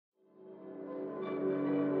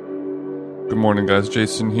Good morning, guys.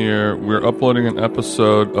 Jason here. We're uploading an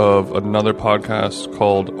episode of another podcast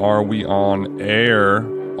called Are We On Air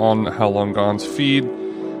on How Long Gone's feed.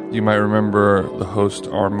 You might remember the host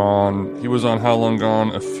Armand. He was on How Long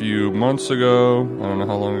Gone a few months ago. I don't know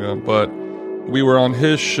how long ago, but we were on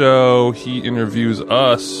his show. He interviews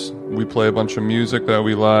us. We play a bunch of music that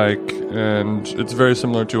we like, and it's very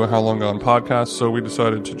similar to a How Long Gone podcast, so we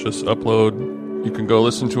decided to just upload. You can go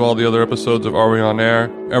listen to all the other episodes of Are We On Air.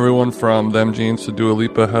 Everyone from Them Jeans to Dua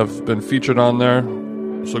Lipa have been featured on there.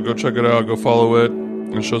 So go check it out, go follow it,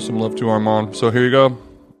 and show some love to Armand. So here you go.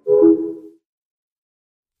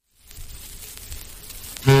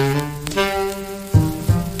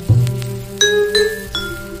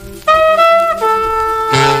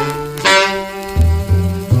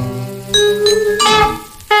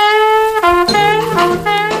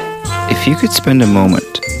 If you could spend a moment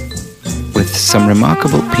with some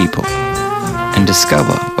remarkable people and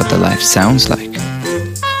discover what their life sounds like,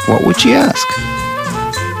 what would you ask?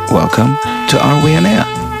 Welcome to Are We On Air,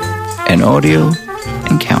 an audio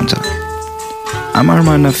encounter. I'm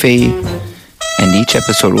Armand Nafei, and each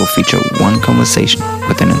episode will feature one conversation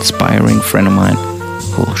with an inspiring friend of mine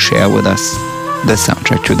who will share with us the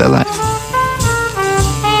soundtrack to their life.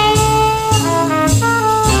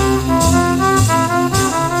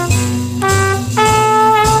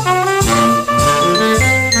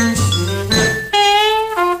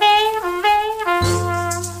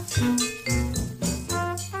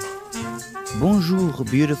 Bonjour,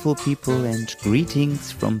 beautiful people, and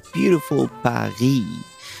greetings from beautiful Paris.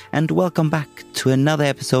 And welcome back to another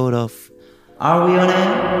episode of Are We On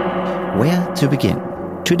Air? Where to begin?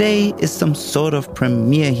 Today is some sort of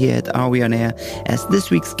premiere here at Are We On Air, as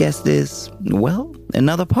this week's guest is, well,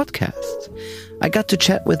 another podcast. I got to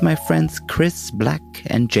chat with my friends Chris Black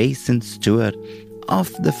and Jason Stewart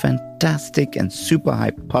of the fantastic and super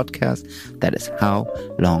hype podcast that is How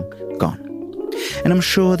Long Gone. And I'm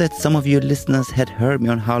sure that some of you listeners had heard me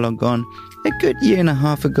on How Long Gone a good year and a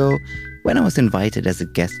half ago when I was invited as a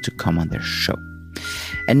guest to come on their show.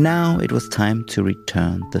 And now it was time to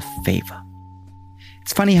return the favor.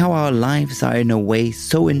 It's funny how our lives are in a way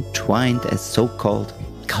so entwined as so-called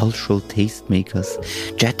cultural tastemakers,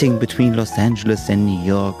 jetting between Los Angeles and New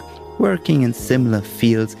York, working in similar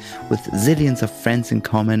fields with zillions of friends in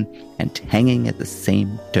common and hanging at the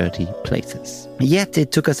same dirty places. Yet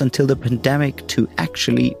it took us until the pandemic to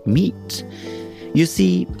actually meet. You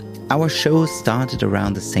see, our show started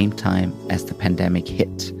around the same time as the pandemic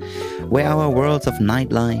hit, where our worlds of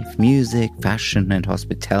nightlife, music, fashion, and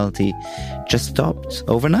hospitality just stopped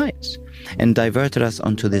overnight and diverted us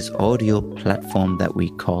onto this audio platform that we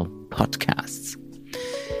call podcasts.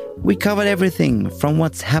 We covered everything from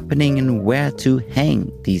what's happening and where to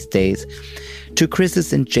hang these days, to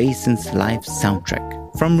Chris's and Jason's live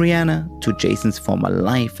soundtrack, from Rihanna to Jason's former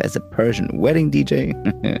life as a Persian wedding DJ,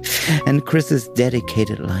 and Chris's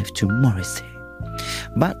dedicated life to Morrissey.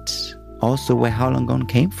 But also where How Long Gone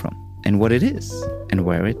came from, and what it is, and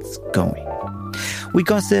where it's going. We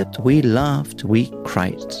gossiped, we laughed, we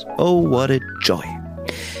cried. Oh, what a joy.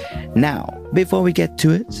 Now, before we get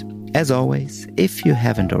to it, as always, if you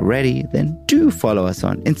haven't already, then do follow us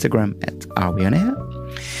on Instagram at Are We On Air.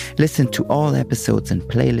 Listen to all episodes and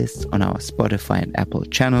playlists on our Spotify and Apple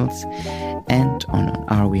channels and on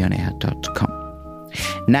areweonair.com.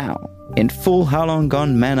 Now, in full How Long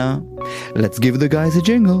Gone manner, let's give the guys a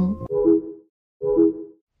jingle.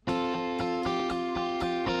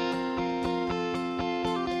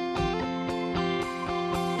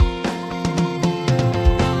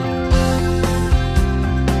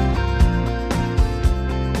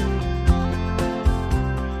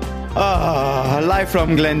 Live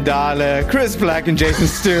from Glendale, Chris Black and Jason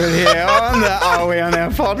Stewart here on the Are We On Air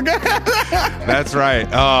podcast. That's right.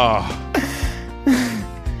 Oh,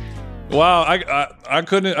 Wow, I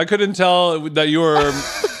couldn't tell that you were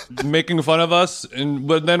making fun of us,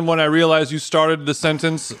 but then when I realized you started the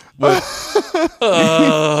sentence with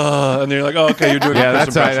and you're like, oh, okay, you're doing yeah,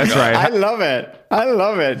 that's right. That's right. I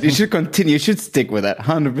love it. You should continue. You should stick with that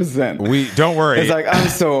 100%. We don't worry. It's like, I'm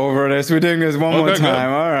so over this. We're doing this one more time. Good.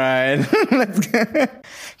 All right. Let's go.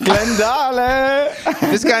 Glendale.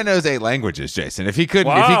 This guy knows 8 languages, Jason. If he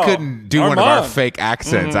couldn't do one of our fake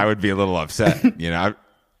accents, I would be a little upset. You know.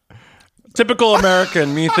 Typical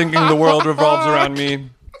American, me thinking the world revolves around me.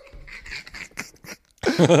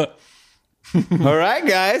 All right,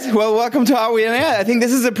 guys. Well, welcome to Are We On Air. I think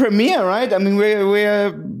this is a premiere, right? I mean,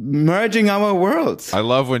 we're merging our worlds. I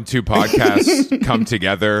love when 2 podcasts come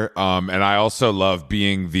together, and I also love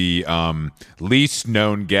being the least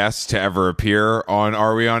known guest to ever appear on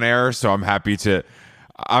Are We On Air. So I'm happy to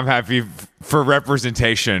I'm happy for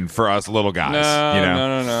representation for us little guys.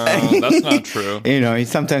 No. That's not true.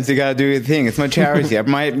 Sometimes you gotta do your thing. It's my charity. It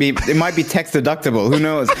might be tax deductible. Who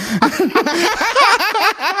knows?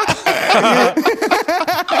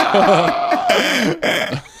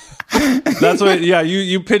 That's what. Yeah,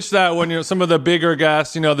 you pitched that when you're some of the bigger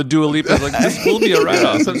guests. The Dua Lipa is like, this will be a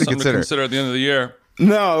write-off. Something to consider at the end of the year.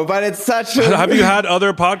 No, but it's such a... Have you had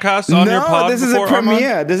other podcasts on your pod? No, this is before, a premiere.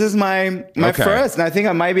 Armand? This is my first, and I think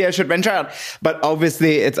I should venture out. But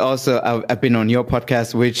obviously, it's also... I've been on your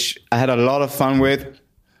podcast, which I had a lot of fun with,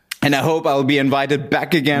 and I hope I'll be invited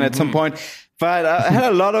back again at some point. But I had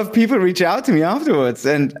a lot of people reach out to me afterwards,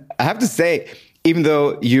 and I have to say... Even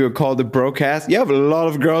though you're called the broadcast, you have a lot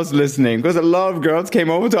of girls listening because a lot of girls came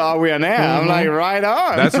over to Are We On Air. I'm like, right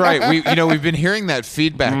on. That's right. We've been hearing that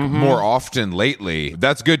feedback more often lately.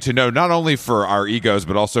 That's good to know, not only for our egos,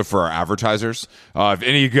 but also for our advertisers. If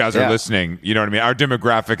any of you guys are listening, you know what I mean? Our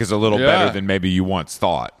demographic is a little better than maybe you once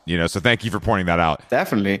thought, so thank you for pointing that out.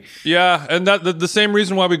 Definitely. Yeah. And that the same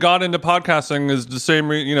reason why we got into podcasting is the same,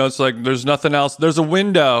 it's like there's nothing else. There's a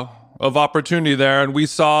window of opportunity there, and we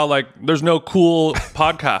saw there's no cool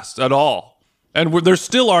podcast at all, and there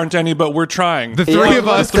still aren't any, but we're trying. The three of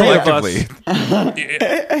us collectively.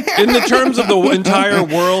 In the terms of the entire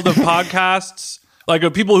world of podcasts,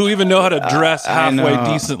 of people who even know how to dress halfway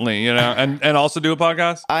decently, and also do a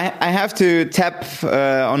podcast. I have to tap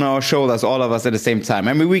on our shoulders, all of us at the same time.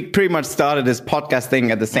 I mean, we pretty much started this podcast thing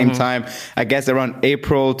at the same time, I guess around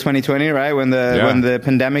April 2020, right? When the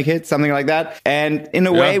pandemic hit, something like that. And in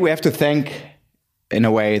a way, we have to thank,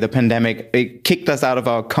 the pandemic. It kicked us out of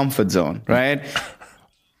our comfort zone, right?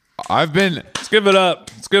 Let's give it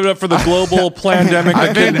up. Let's give it up for the global pandemic.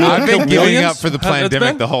 I've been giving up for the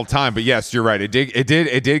pandemic the whole time, but yes, you're right. It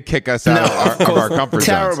did kick us out of our comfort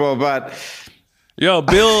zones. Terrible, but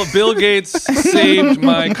Bill Gates saved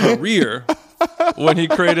my career when he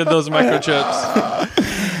created those microchips.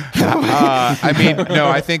 I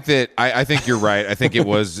think you're right. I think it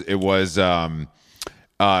was.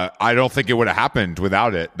 I don't think it would have happened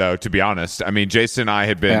without it, though, to be honest. I mean, Jason and I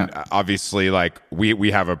had been obviously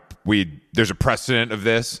there's a precedent of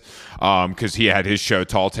this because he had his show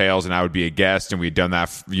Tall Tales and I would be a guest, and we'd done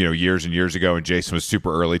that years and years ago, and Jason was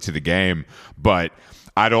super early to the game. But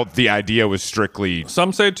the idea was strictly...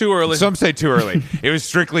 Some say too early. It was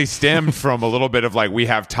strictly stemmed from a little bit of we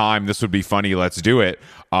have time, this would be funny, let's do it.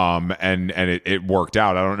 And it worked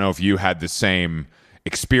out. I don't know if you had the same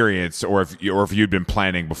experience or if you'd been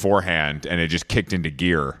planning beforehand and it just kicked into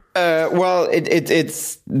gear. Well,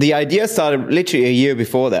 it's the idea started literally a year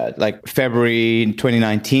before that, February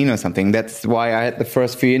 2019 or something. That's why I had the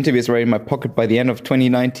first few interviews right in my pocket by the end of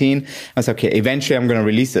 2019. I was okay, eventually I'm going to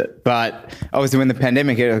release it. But obviously when the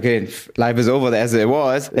pandemic hit, okay, life is over as it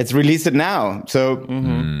was. Let's release it now. So,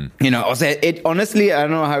 also it honestly, I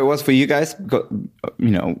don't know how it was for you guys,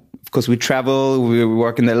 because we travel, we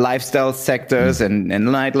work in the lifestyle sectors and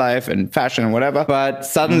nightlife and fashion and whatever. But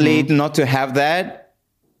suddenly not to have that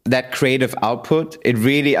creative output,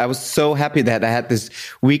 I was so happy that I had this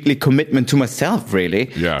weekly commitment to myself,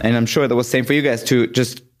 really. Yeah. And I'm sure that was the same for you guys to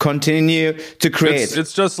just continue to create.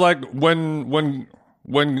 It's just like when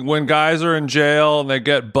guys are in jail and they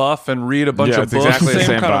get buff and read a bunch of books. Exactly the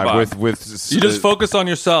same kind vibe. of With you just focus on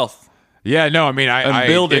yourself. Yeah, no, I mean,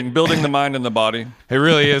 building the mind and the body. It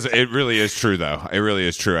really is. It really is true, though. It really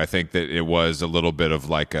is true. I think that it was a little bit of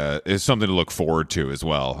it's something to look forward to as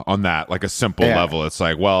well. On that, a simple level, it's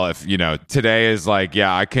if today is I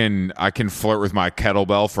can flirt with my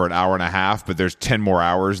kettlebell for an hour and a half, but there's 10 more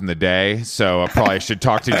hours in the day, so I probably should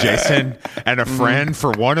talk to Jason and a friend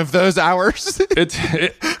for one of those hours.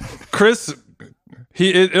 Chris.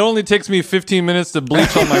 It only takes me 15 minutes to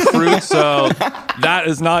bleach all my fruit, so that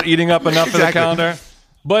is not eating up enough of the calendar.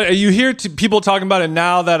 But you hear people talking about it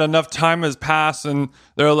now that enough time has passed, and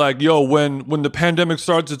they're like, "Yo, when the pandemic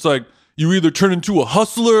starts, it's you either turn into a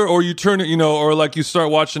hustler or you turn it, or you start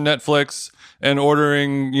watching Netflix and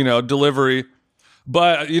ordering, delivery."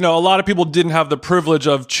 But a lot of people didn't have the privilege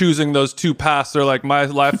of choosing those two paths. They're like, "My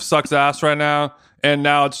life sucks ass right now," and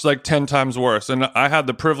now it's 10 times worse. And I had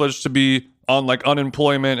the privilege to be on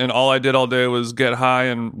unemployment, and all I did all day was get high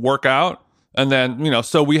and work out. And then,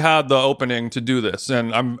 so we had the opening to do this,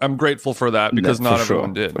 and I'm grateful for that because not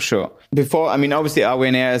everyone did. For sure. Before, obviously Are We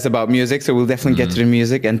On Air is about music, so we'll definitely get to the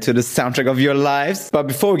music and to the soundtrack of your lives. But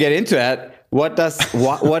before we get into that, what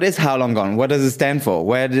is How Long Gone? What does it stand for?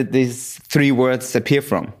 Where did these three words appear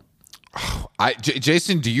from?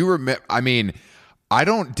 Jason, do you remember?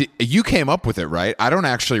 You came up with it, right? I don't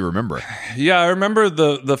actually remember it. Yeah, I remember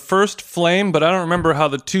the first flame, but I don't remember how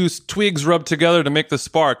the two twigs rub together to make the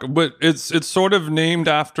spark. But it's sort of named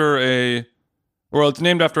after it's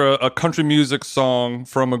named after a country music song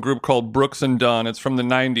from a group called Brooks and Dunn. It's from the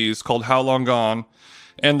 90s called How Long Gone.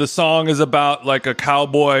 And the song is about like a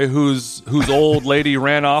cowboy whose old lady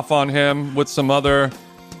ran off on him with some other,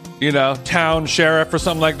 town sheriff or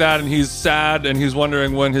something like that. And he's sad and he's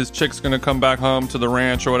wondering when his chick's going to come back home to the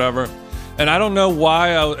ranch or whatever. And I don't know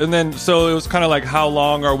why. So it was kind of like, how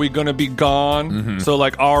long are we going to be gone? Mm-hmm. So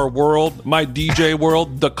like our world, my DJ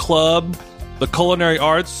world, the club, the culinary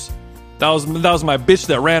arts, that was my bitch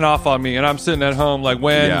that ran off on me. And I'm sitting at home like,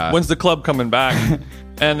 when's the club coming back?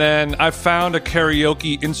 And then I found a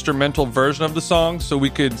karaoke instrumental version of the song so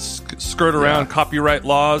we could skirt around copyright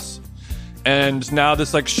laws. And now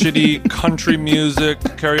this like shitty country music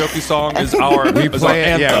karaoke song is our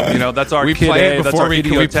anthem. Yeah. That's our Kid A, that's our we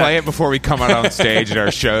play it before we come out on stage at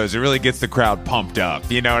our shows. It really gets the crowd pumped up.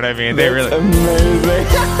 You know what I mean? That's amazing.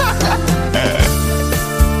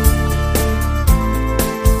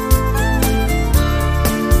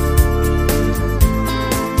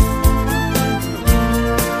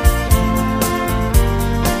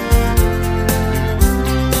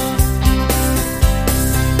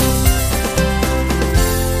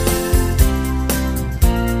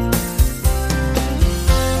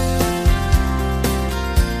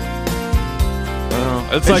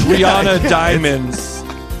 It's like Rihanna Diamonds.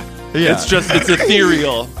 Yeah. It's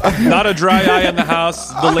ethereal. Not a dry eye in the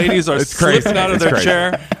house. The ladies are slipping out of their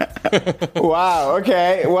chair. Wow.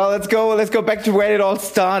 Okay. Well, let's go back to where it all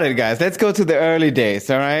started, guys. Let's go to the early days.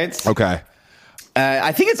 All right. Okay.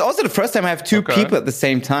 I think it's also the first time I have two people at the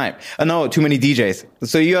same time. No, too many DJs.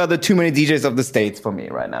 So you are the too many DJs of the States for me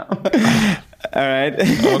right now. All right.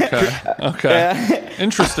 Okay.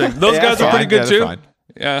 Interesting. Those guys are pretty good too. Fine.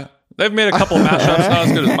 Yeah. They've made a couple of mashups, not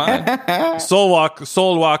as good as mine. Soul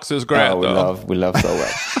Wax is great, though. We love Soul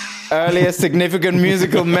Wax. Earliest significant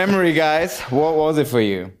musical memory, guys. What was it for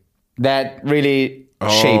you that really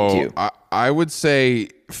shaped you? I would say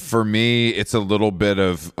for me, it's a little bit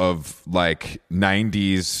of like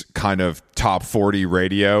 90s kind of top 40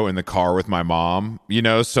 radio in the car with my mom,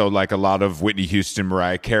 so like a lot of Whitney Houston,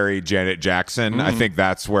 Mariah Carey, Janet Jackson. I think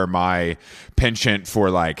that's where my penchant for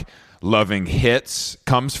like loving hits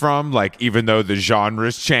comes from. Like, even though the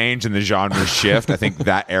genres change and the genres shift, I think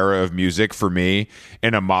that era of music for me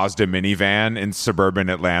in a Mazda minivan in suburban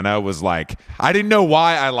Atlanta was like, I didn't know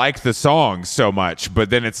why I liked the songs so much, but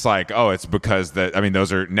then it's like, it's because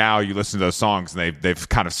those are, now you listen to those songs and they've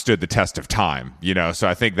kind of stood the test of time, so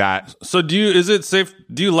I think that. So do you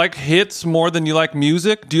like hits more than you like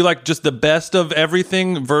music? Do you like just the best of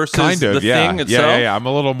everything versus the thing itself? Yeah. I'm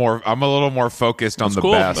a little more focused on the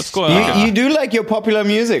best. That's cool. You do like your popular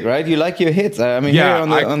music, right? You like your hits. I mean,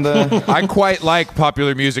 I quite like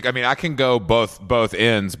popular music. I mean, I can go both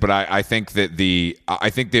ends, but I think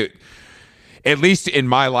that at least in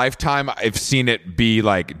my lifetime, I've seen it be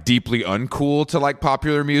like deeply uncool to like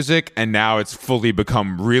popular music, and now it's fully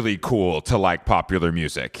become really cool to like popular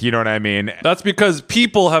music. You know what I mean? That's because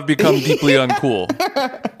people have become deeply uncool.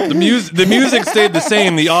 The music stayed the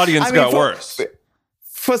same. The audience got worse.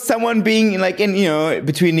 For someone being like in,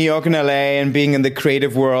 between New York and LA and being in the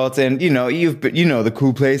creative world and, you've the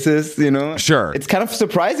cool places, Sure. It's kind of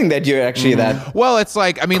surprising that you're actually that. Well, it's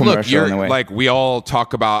like, I mean, look, we all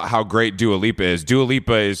talk about how great Dua Lipa is. Dua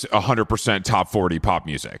Lipa is 100% top 40 pop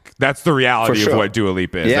music. That's the reality of what Dua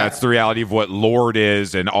Lipa is. Yeah. That's the reality of what Lorde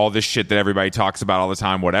is and all this shit that everybody talks about all the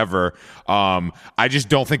time, whatever. I just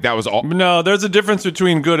don't think that was all. No, there's a difference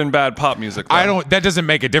between good and bad pop music, though. That doesn't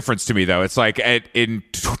make a difference to me, though. It's like in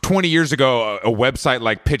 20 years ago, a website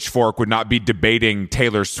like Pitchfork would not be debating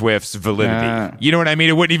Taylor Swift's validity. You know what I mean?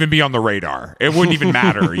 It wouldn't even be on the radar. It wouldn't even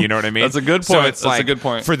matter. You know what I mean? That's a good point. So it's That's a good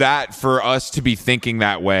point. For us to be thinking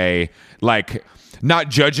that way, like, not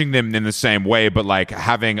judging them in the same way, but like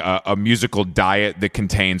having a musical diet that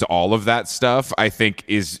contains all of that stuff, I think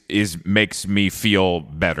is makes me feel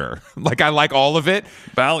better. Like, I like all of it.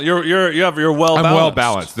 You're well balanced. I'm well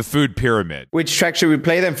balanced. The food pyramid. Which track should we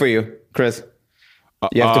play then for you, Chris?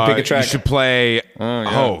 You have to pick a track. You should play.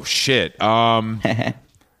 Oh shit. Which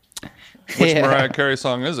Mariah Carey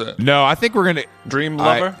song is it? No, I think we're gonna Dream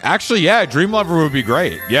Lover. Actually, yeah, Dream Lover would be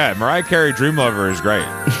great. Yeah, Mariah Carey, Dream Lover is great.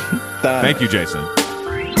 Thank you, Jason.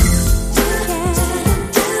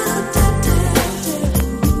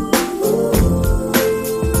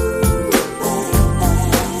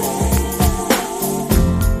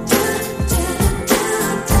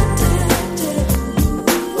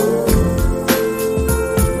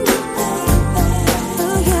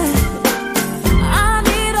 I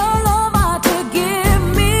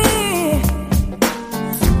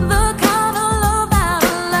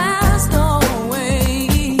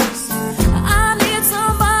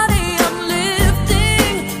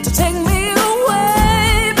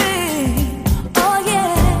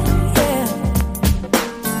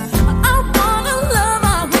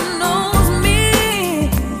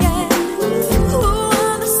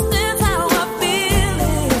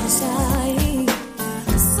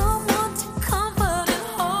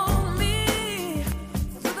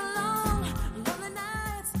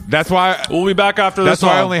That's why We'll be back after this. That's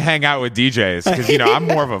why I only hang out with DJs because I'm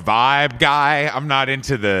more of a vibe guy. I'm not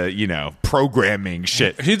into the programming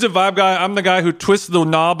shit. He's a vibe guy. I'm the guy who twists the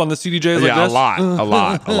knob on the CDJs like this. A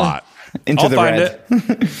lot. Into I'll the find red.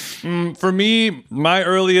 it. For me, my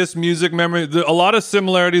earliest music memory, a lot of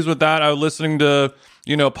similarities with that. I was listening to,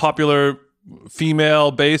 popular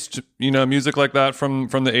female-based, music like that from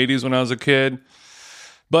the 80s when I was a kid.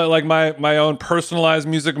 But like my own personalized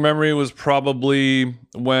music memory was probably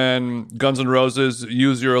when Guns N' Roses'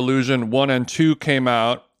 Use Your Illusion 1 and 2 came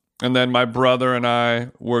out. And then my brother and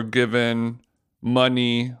I were given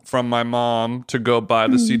money from my mom to go buy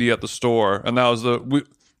the CD at the store. And that was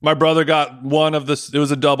my brother got one of this. It was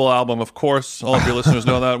a double album, of course. All of your listeners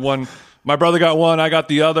know that one. My brother got one, I got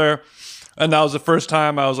the other. And that was the first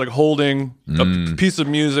time I was like holding a piece of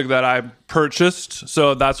music that I purchased.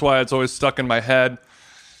 So that's why it's always stuck in my head.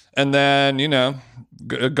 And then,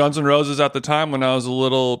 Guns N' Roses at the time when I was a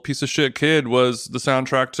little piece of shit kid was the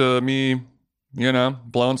soundtrack to me,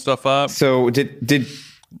 blowing stuff up. So did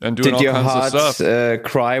and doing all your kinds heart of stuff.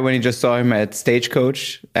 Cry when you just saw him at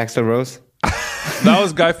Stagecoach, Axl Rose? That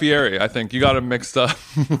was Guy Fieri, I think. You got him mixed up.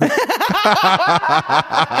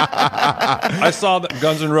 I saw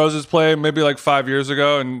Guns N' Roses play maybe like 5 years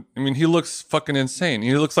ago, and I mean, he looks fucking insane.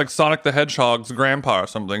 He looks like Sonic the Hedgehog's grandpa or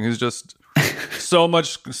something. He's just so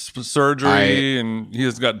much surgery, and he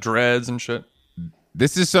has got dreads and shit.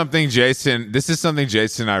 This is something Jason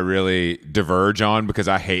and I really diverge on because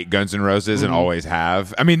I hate Guns N' Roses and always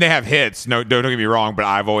have. I mean, they have hits. No, don't get me wrong, but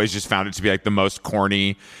I've always just found it to be like the most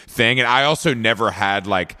corny thing. And I also never had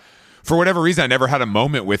for whatever reason, I never had a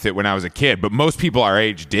moment with it when I was a kid, but most people our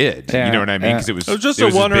age did. Yeah, you know what I mean? Because it was just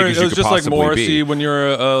as a wonder. big as It you was could just like possibly Morrissey be. when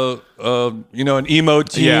you're an emo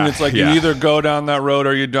teen. Yeah, it's like yeah. you either go down that road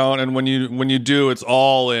or you don't, and when you do, it's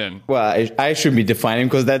all in. Well, I should be defining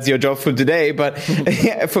because that's your job for today. But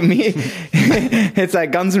for me, it's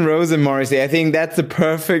like Guns N' Roses and Morrissey. I think that's the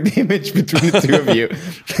perfect image between the two of you.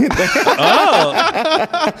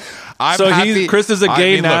 I'm So happy- Chris is a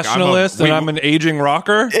gay look, nationalist, and I'm an aging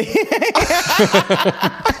rocker.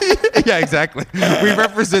 Yeah, exactly. We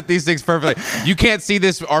represent these things perfectly. You can't see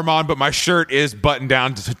this, Armand, but my shirt is buttoned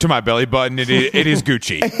down to my belly button. It is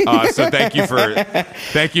Gucci. So thank you for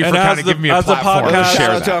kind of giving me a as the platform to podcast- share Shout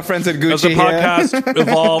out to our that. friends at Gucci As the here. podcast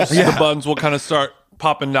evolves, the buttons will kind of start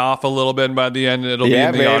popping off a little bit, and by the end, it'll Yeah,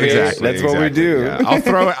 be in the baby. audience. That's what we do. Yeah.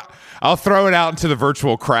 I'll throw it out into the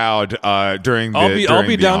virtual crowd during the I'll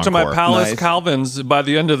be down to my encore. Palace Nice. Calvins by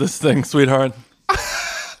the end of this thing, sweetheart.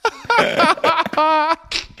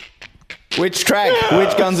 Which track?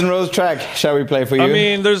 Which Guns N' Roses track shall we play for you? I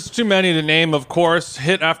mean, there's too many to name, of course,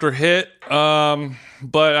 hit after hit.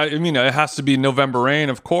 But I mean, it has to be November Rain,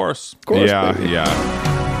 of course. Yeah, baby. yeah.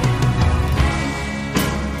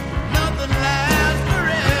 Nothing lasts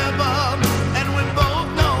forever, and we both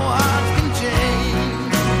know hearts can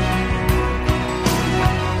change.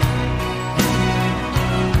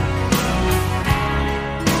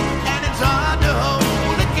 And it's hard to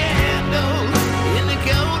hold a candle in the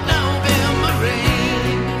cold November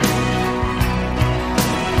rain.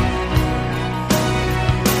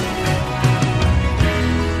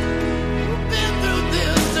 We've been through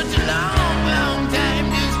this such a long, long time,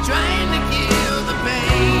 just trying to kill the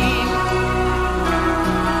pain.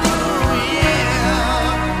 Oh yeah.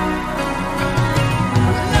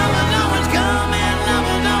 Never know what's coming,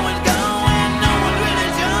 never know what's going. No one's really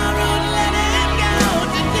sure who's letting go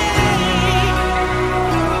today.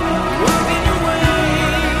 Walking away.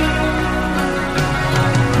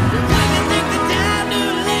 When you take the time to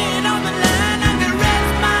lay it on the line, I can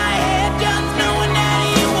rest my head just knowing that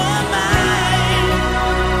you are mine.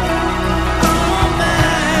 Oh,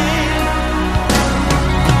 mine.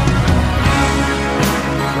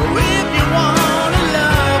 If you wanna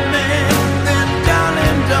love me, then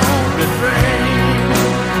darling, don't refrain.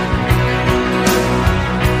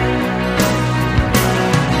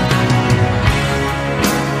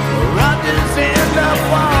 I just end up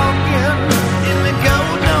walking in the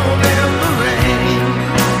cold November rain.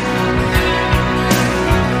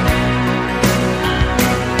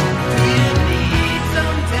 You need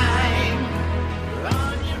some time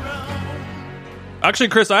on your own. Actually,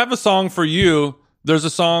 Chris, I have a song for you. There's a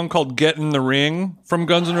song called "Get in the Ring" from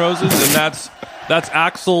Guns N' Roses, and that's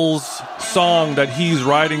Axl's song that he's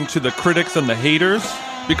writing to the critics and the haters,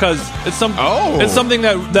 because it's something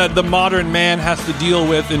that the modern man has to deal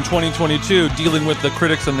with in 2022, dealing with the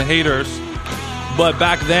critics and the haters. But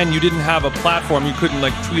back then, you didn't have a platform. You couldn't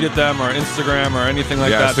like tweet at them or Instagram or anything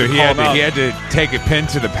like that. So to he call had them out. he had to take a pen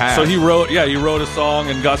to the pad. So he wrote a song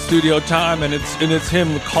and got studio time, and it's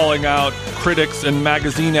him calling out critics and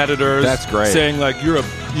magazine editors. That's great. Saying like you're a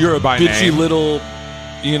By bitchy name. little,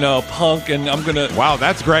 punk, and I'm gonna. Wow,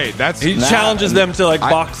 that's great. He challenges them to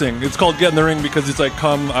boxing. It's called Get in the Ring because it's like,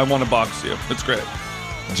 come, I want to box you. It's great.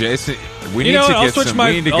 Jason, we need You know to what? get some.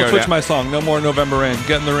 We need to I'll go switch down. my song. No more November Rain.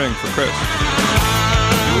 Get in the ring for Chris.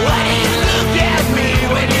 Why do you look at me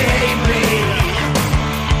when you hate me?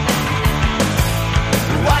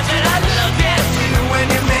 Why should I look at you when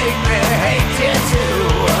you make me hate you too?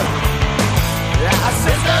 I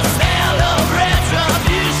sense the smell of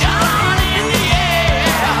retribution in the air.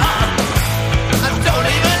 I don't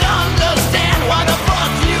even understand why the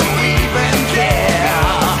fuck you even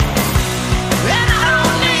care. And I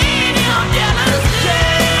don't need your jealousy.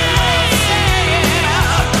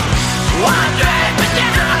 Why drag me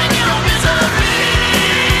down in your misery?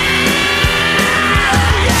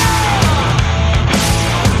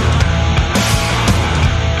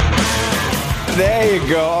 There you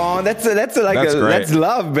go. Oh, that's great.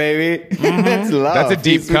 love, baby. That's love. That's a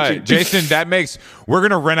deep He's cut, switching- Jason. We're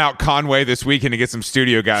gonna rent out Conway this weekend and get some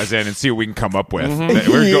studio guys in and see what we can come up with.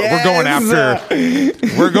 We're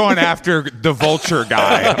going after the Vulture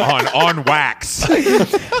guy on wax. I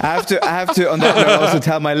have to on that note also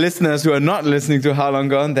tell my listeners who are not listening to How Long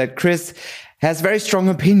Gone that Chris has very strong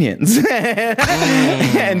opinions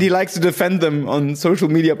and he likes to defend them on social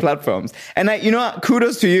media platforms. And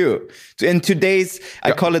kudos to you. In today's,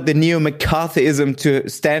 I call it the neo-McCarthyism to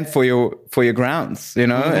stand for your grounds,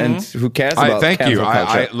 and who cares about Thank you. cancel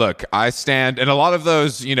culture? Look, I stand, and a lot of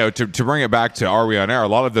those, to bring it back to Are We On Air, a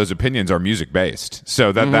lot of those opinions are music based.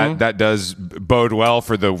 So that does bode well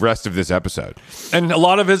for the rest of this episode. And a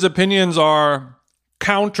lot of his opinions are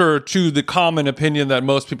counter to the common opinion that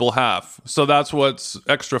most people have. So that's what's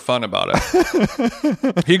extra fun about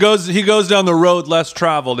it. He goes down the road less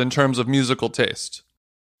traveled in terms of musical taste.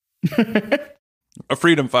 A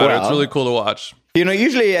freedom fighter. Well, it's really cool to watch.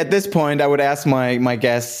 Usually at this point, I would ask my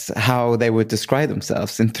guests how they would describe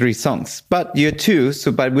themselves in 3 songs. But you're 2,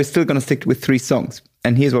 but we're still going to stick with 3 songs.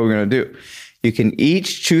 And here's what we're going to do. You can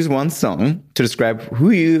each choose one song to describe who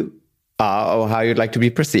you are or how you'd like to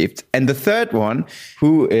be perceived. And the third one,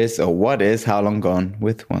 who is or what is How Long Gone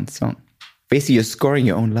with one song. Basically, you're scoring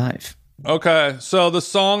your own life. Okay, so the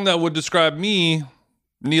song that would describe me,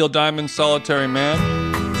 Neil Diamond's Solitary Man.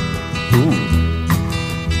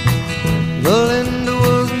 Melinda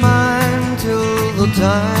was mine till the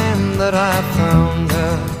time that I found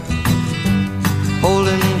her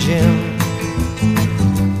holding Jim,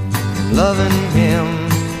 loving him.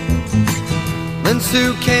 Then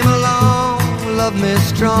Sue came along, loved me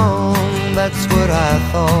strong, that's what I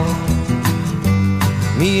thought.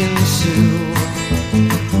 Me and Sue,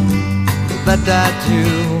 but I do.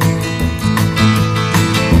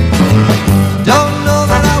 Don't know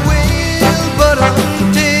that I will, but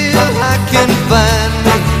until I can find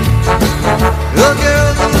me a girl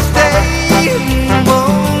that'll stay and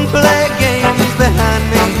won't play games behind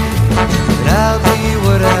me, and I'll be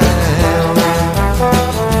what I am,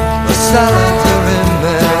 a solitary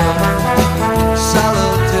man,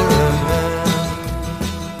 solitary man.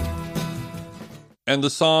 And the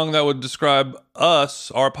song that would describe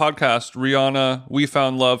us, our podcast, Rihanna, We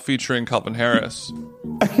Found Love featuring Calvin Harris.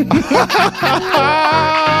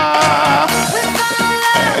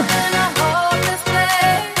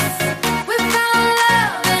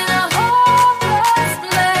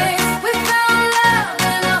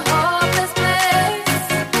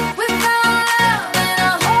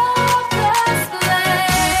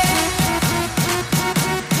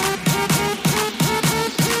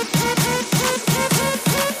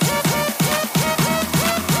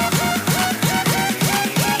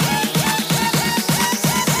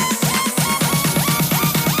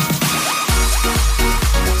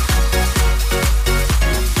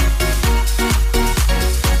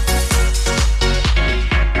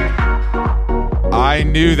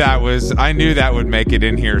 I knew that would make it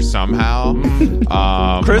in here somehow.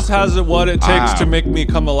 Chris has what it takes to make me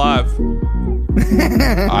come alive.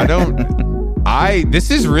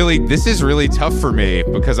 This is really tough for me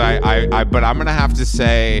because but I'm gonna have to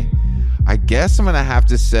say, I guess I'm gonna have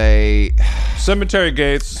to say Cemetery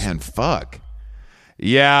Gates. Man, fuck.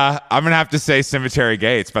 Yeah, I'm gonna have to say "Cemetery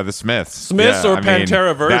Gates" by the Smiths. Smiths or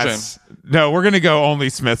Pantera version? No, we're gonna go only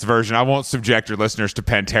Smiths version. I won't subject your listeners to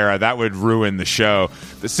Pantera. That would ruin the show.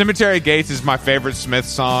 The "Cemetery Gates" is my favorite Smiths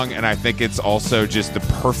song, and I think it's also just the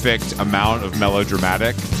perfect amount of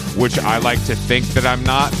melodramatic, which I like to think that I'm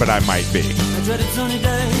not, but I might be. I dreaded sunny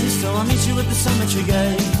days, so I'll meet you at the cemetery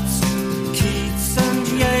gates. Keats and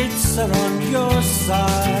Yeats are on your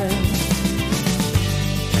side.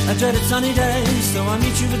 I dreaded sunny days, so I'll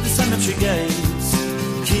meet you at the cemetery gates.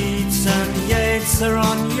 Keats and Yeats are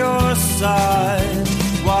on your side.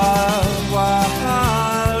 Wild,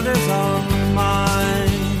 wild is on mine.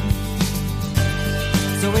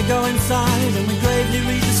 So we go inside and we gravely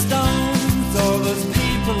read the stones. All those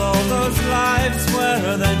people, all those lives, where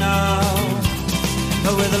are they now?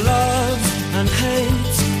 Oh, with the loves and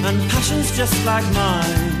hates and passions just like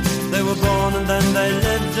mine. They were born and then they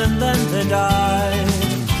lived and then they died.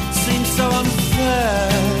 Seems so unfair,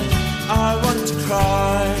 I want to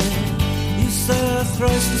cry. You say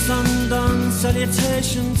throws the sun-done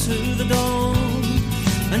salutation to the dawn,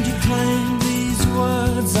 and you claim these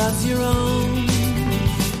words as your own.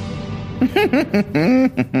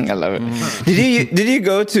 I love it. Did you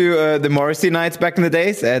go to the Morrissey nights back in the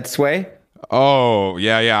days at Sway? Oh,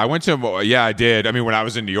 yeah. I went to, yeah, I did. I mean, when I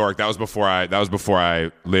was in New York, that was before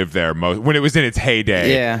I lived there, when it was in its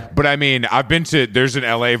heyday. Yeah. But I mean, there's an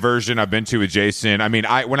LA version I've been to with Jason. I mean,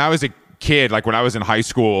 when I was a kid, like when I was in high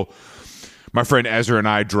school, my friend Ezra and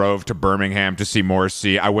I drove to Birmingham to see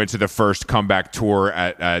Morrissey. I went to the first comeback tour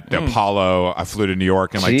at the Apollo. I flew to New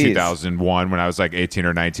York in like 2001 when I was like 18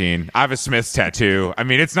 or 19. I have a Smiths tattoo. I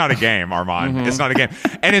mean, it's not a game, Armand. It's not a game.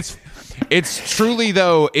 And it's truly,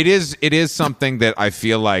 though, it is something that I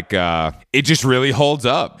feel like it just really holds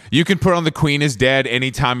up. You can put on The Queen is Dead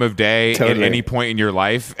any time of day at any point in your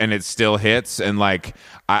life, and it still hits. And like,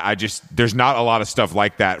 I just, there's not a lot of stuff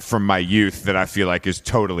like that from my youth that I feel like is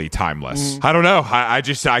totally timeless. I don't know. I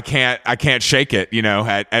can't shake it. You know,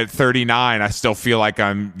 at 39, I still feel like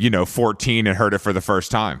I'm, 14 and heard it for the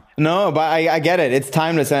first time. No, but I get it. It's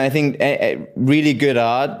timeless. And I think really good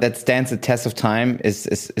art that stands the test of time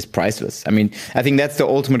is priceless. I mean, I think that's the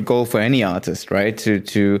ultimate goal for any artist, right?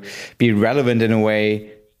 To be relevant in a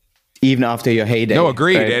way, even after your heyday. No,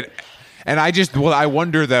 agreed. Right? And I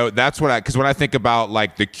wonder though, because when I think about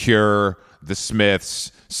like The Cure, the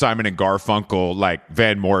Smiths, Simon and Garfunkel, like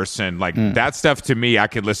Van Morrison, like that stuff to me, I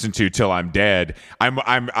could listen to till I'm dead.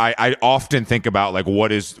 I often think about like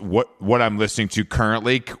what I'm listening to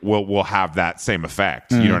currently will have that same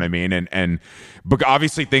effect. You know what I mean? But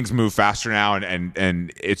obviously things move faster now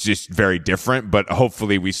and it's just very different, but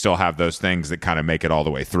hopefully we still have those things that kind of make it all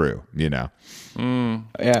the way through, Yeah. And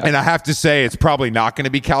I have to say, it's probably not going to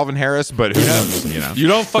be Calvin Harris, but who knows? You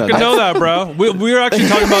don't fucking know that, bro. We were actually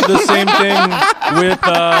talking about the same thing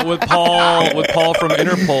with Paul from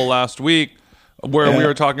Interpol last week, where we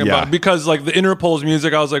were talking about, because like the Interpol's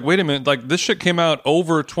music, I was like, wait a minute, like this shit came out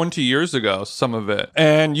over 20 years ago, some of it,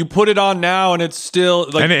 and you put it on now, and it's still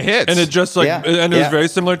like, and it hits, and it just like, and it was very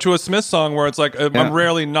similar to a Smith song where it's like, I'm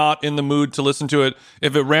rarely not in the mood to listen to it.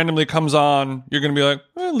 If it randomly comes on, you're gonna be like,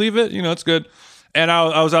 leave it, it's good. And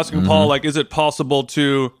I was asking Paul, like, is it possible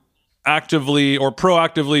to actively or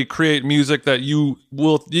proactively create music that you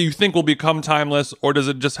think will become timeless, or does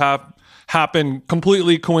it just happen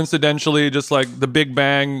completely coincidentally, just like the Big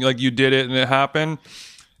Bang, like you did it and it happened?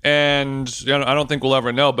 And I don't think we'll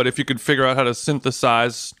ever know, but if you could figure out how to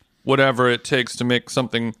synthesize whatever it takes to make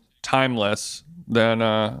something timeless, then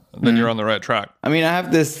you're on the right track. I mean, I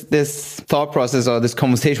have this thought process or this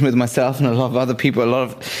conversation with myself and a lot of other people a lot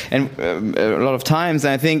of times.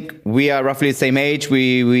 And I think we are roughly the same age.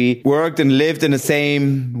 We worked and lived in the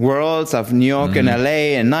same worlds of New York and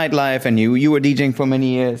LA and nightlife. And you were DJing for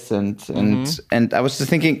many years. And I was just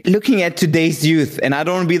thinking, looking at today's youth, and I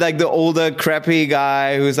don't want to be like the older crappy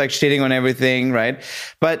guy who's like shitting on everything, right?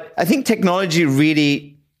 But I think technology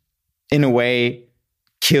really, in a way,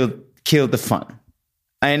 killed the fun.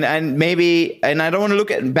 And I don't want to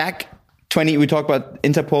look at back 20, we talk about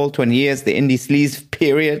Interpol, 20 years, the indie sleaze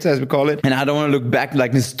period, as we call it. And I don't want to look back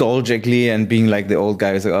like nostalgically and being like the old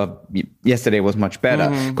guys, yesterday was much better.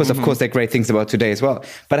 Because of course there are great things about today as well.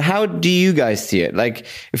 But how do you guys see it? Like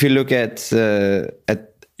if you look at I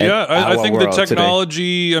think the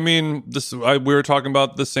technology today. I mean, we were talking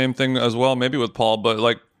about the same thing as well, maybe with Paul, but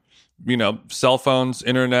like, cell phones,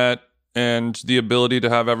 internet, and the ability to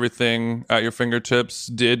have everything at your fingertips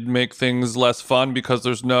did make things less fun because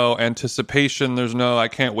there's no anticipation. There's no, I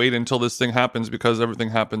can't wait until this thing happens because everything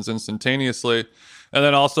happens instantaneously. And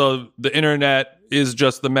then also the internet is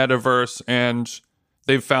just the metaverse, and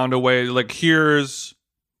they've found a way, like, here's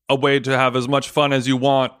a way to have as much fun as you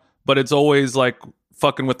want, but it's always like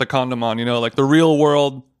fucking with the condom on, you know, like the real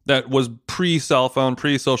world that was pre-cell phone,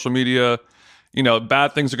 pre-social media, you know,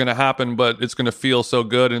 bad things are going to happen, but it's going to feel so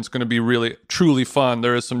good and it's going to be really, truly fun.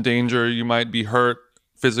 There is some danger. You might be hurt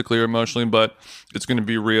physically or emotionally, but it's going to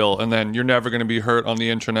be real. And then you're never going to be hurt on the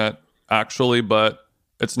internet, actually, but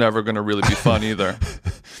it's never going to really be fun either.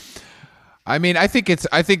 I mean, I think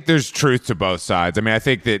there's truth to both sides. I mean, I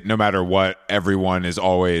think that no matter what, everyone is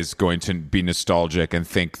always going to be nostalgic and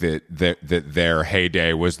think that their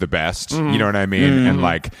heyday was the best. You know what I mean? And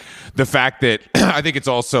like the fact that I think it's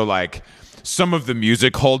also like some of the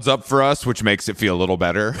music holds up for us, which makes it feel a little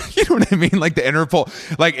better. You know what I mean? Like the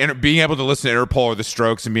Interpol, like being able to listen to Interpol or the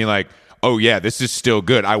Strokes and being like, oh yeah, this is still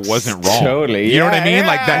good. I wasn't wrong. Totally. You know what I mean? Yeah,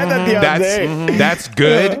 Like that. that's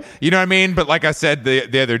good. You know what I mean? But like I said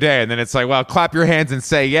the other day, and then it's like, well, clap your hands and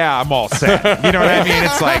say, yeah, I'm all set. You know what I mean?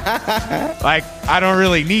 It's like I don't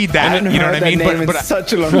really need that. You know what I mean? But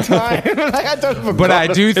such a long time. Like, I don't. But I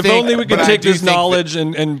do If think only we could but I take do this think that- knowledge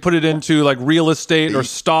and put it into like real estate or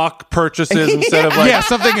stock purchases instead of like yeah,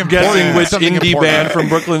 something important. guessing which Something indie important. band from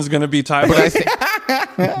Brooklyn's going to be timeless.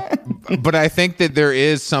 But I think that there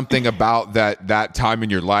is something about that time in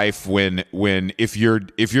your life when if you're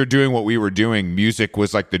doing what we were doing, music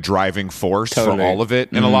was like the driving force Totally. for all of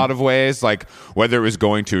it in a lot of ways. Like whether it was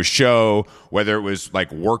going to a show, whether it was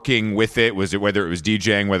like working with it, whether it was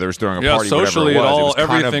DJing, whether it was throwing a Yeah, party, socially, whatever it was. It was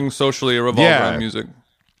kind of- everything socially revolved Yeah. around music.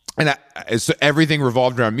 and so everything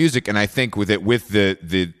revolved around music. And I think with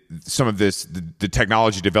the some of the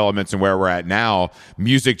technology developments and where we're at now,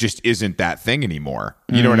 music just isn't that thing anymore.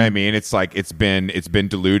 You know what I mean? It's like it's been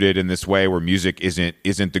diluted in this way where music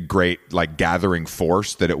isn't the great like gathering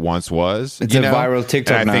force that it once was. It's you a know? viral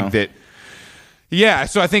TikTok and I now. think that. Yeah,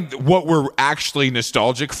 so I think what we're actually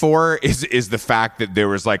nostalgic for is the fact that there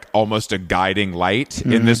was like almost a guiding light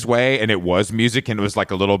in this way, and it was music, and it was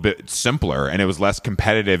like a little bit simpler, and it was less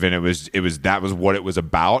competitive, and it was that was what it was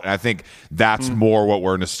about. And I think that's more what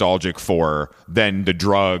we're nostalgic for than the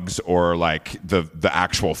drugs or like the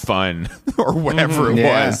actual fun or whatever it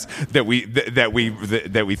Yeah. was that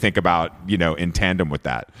we think about, you know, in tandem with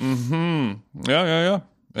that. Yeah.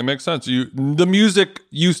 It makes sense. The music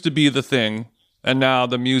used to be the thing, and now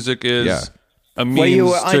the music is Yeah. a means Well, you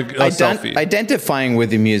were to a selfie. identifying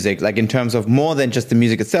with the music, like in terms of more than just the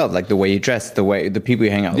music itself, like the way you dress, the people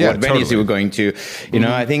you hang out, Yeah, what venues totally. you were going to. You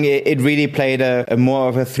know, I think it really played a more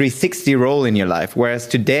of a 360 role in your life. Whereas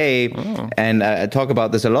today, and I talk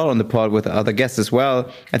about this a lot on the pod with other guests as well,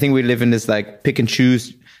 I think we live in this like pick and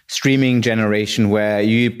choose streaming generation where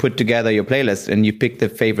you put together your playlist and you pick the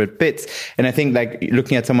favorite bits. And I think like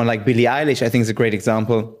looking at someone like Billie Eilish, I think is a great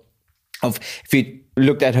example of, if you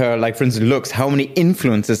looked at her, like for instance, looks, how many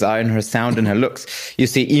influences are in her sound and her looks. You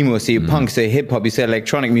see emo, see punk, see hip hop, you see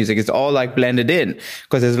electronic music. It's all like blended in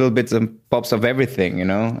because there's little bits and pops of everything, you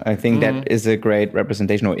know? I think that is a great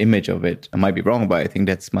representation or image of it. I might be wrong, but I think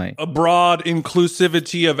that's my... a broad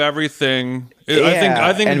inclusivity of everything. I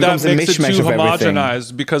Yeah, think and that becomes a makes it mishmash too of everything.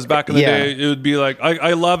 homogenized, because back in the Yeah. day it would be like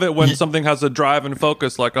I love it when something has a drive and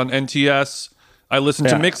focus, like on NTS. I listen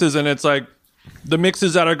to Yeah. mixes and it's like the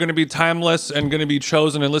mixes that are going to be timeless and going to be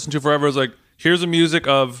chosen and listened to forever is like, here's a music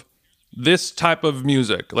of this type of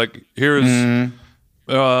music. Like here's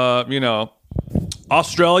you know,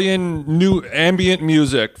 Australian new ambient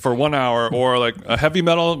music for 1 hour, or like a heavy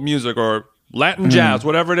metal music or Latin jazz,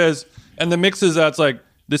 whatever it is. And the mixes that's like,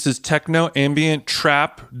 this is techno, ambient,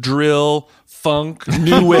 trap, drill, funk,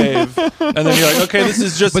 new wave. And then you're like, okay, this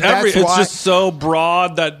is just But that's it's why- just so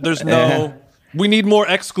broad that there's no, we need more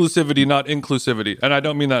exclusivity, not inclusivity. And I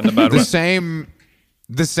don't mean that in a bad way.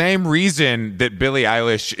 The same reason that Billie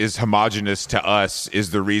Eilish is homogenous to us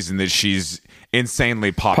is the reason that she's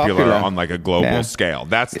insanely popular on like a global scale.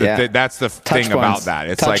 That's the that's the Touch thing about points. that.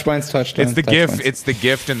 It's Touch like points, touchdowns, it's the touch gift. points. It's the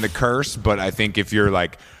gift and the curse. But I think if you're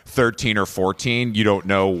like 13 or 14, you don't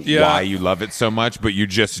know Yeah. why you love it so much, but you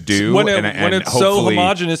just do. when and it's so hopefully-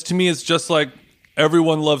 homogenous, to me, it's just like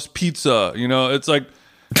everyone loves pizza. You know, it's like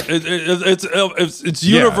it's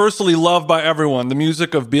universally loved by everyone. The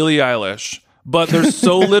music of Billie Eilish, but there's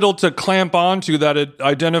so little to clamp onto that it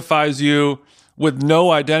identifies you with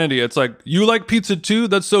no identity. It's like, you like pizza too?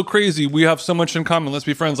 That's so crazy. We have so much in common. Let's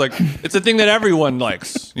be friends. Like, it's a thing that everyone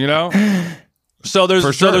likes. You know. So there's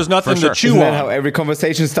For sure, there's nothing for sure. to chew Isn't that on. how every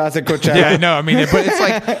conversation starts at Coachella? Yeah, no, I mean, but it's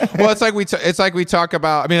like, well, it's like we talk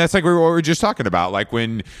about. I mean, that's like what we were just talking about. Like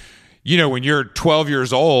when you know, when you're 12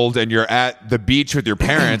 years old and you're at the beach with your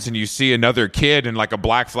parents and you see another kid in like a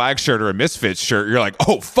Black Flag shirt or a Misfits shirt, you're like,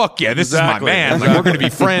 oh, fuck yeah, this is my man. Like, we're going to be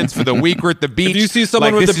friends for the week we're at the beach. If you see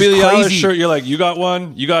someone like, with a this Billie is Eilish crazy. shirt, you're like, you got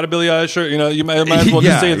one? You got a Billie Eilish shirt? You know, you might as well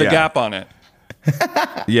just say the Gap on it.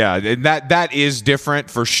 Yeah, and that is different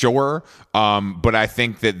for sure. But I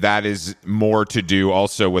think that is more to do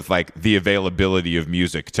also with like the availability of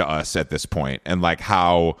music to us at this point and like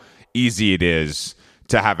how easy it is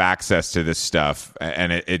to have access to this stuff,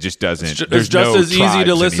 and it just doesn't. It's just no as easy to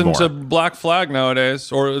tribes listen anymore. to Black Flag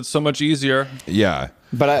nowadays, or it's so much easier. Yeah,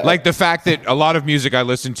 But like the fact that a lot of music I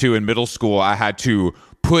listened to in middle school, I had to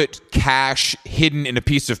put cash hidden in a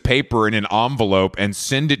piece of paper in an envelope and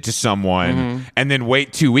send it to someone, and then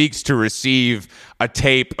wait 2 weeks to receive a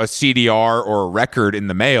tape, a CDR, or a record in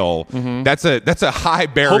the mail. That's a high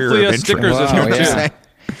barrier Hopefully of has entry. stickers in You know there, what I'm too. saying?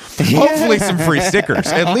 Hopefully some free stickers,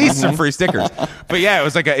 at least some free stickers. But yeah, it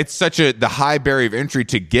was like it's such the high barrier of entry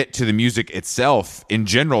to get to the music itself in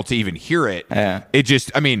general, to even hear it. Yeah. It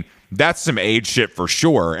just, I mean, that's some age shit for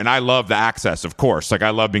sure. And I love the access, of course. Like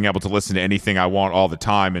I love being able to listen to anything I want all the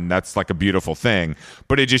time, and that's like a beautiful thing.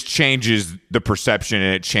 But it just changes the perception,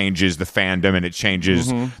 and it changes the fandom, and it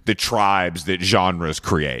changes the tribes that genres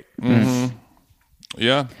create.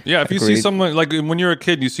 Yeah. If you see Agreed. someone, like when you're a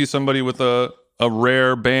kid, you see somebody with a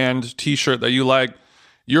rare band t-shirt that you like,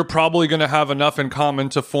 you're probably going to have enough in common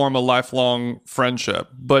to form a lifelong friendship.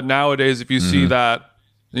 But nowadays, if you see that,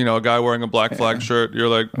 you know, a guy wearing a Black Flag shirt, you're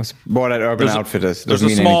like, bought at Urban Outfitters. there's a Doesn't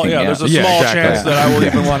mean small, anything, there's a Yeah, small exactly. chance that I will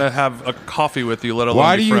even want to have a coffee with you, let alone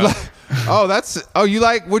Why be do you friends. like?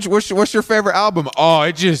 What's your favorite album? Oh,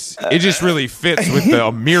 it just really fits with the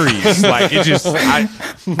Amiris. Like it just,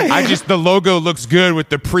 I just the logo looks good with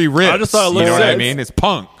the pre-rips. I just thought it you looked know what I sick. mean? It's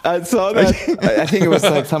punk. I saw that. I think it was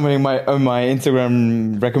like somebody in my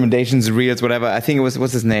Instagram recommendations, reels, whatever. I think it was,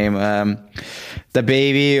 what's his name? The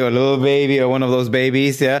Baby or Little Baby or one of those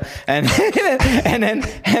babies, yeah. And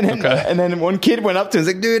then one kid went up to him and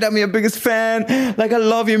was like, dude, I'm your biggest fan. Like, I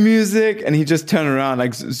love your music. And he just turned around,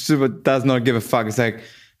 like, super does not give a fuck. It's like,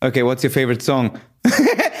 okay, what's your favorite song? And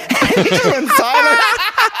he just went silent.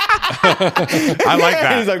 I like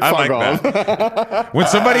that. He's like, I fuck like off. that.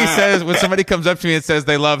 When somebody comes up to me and says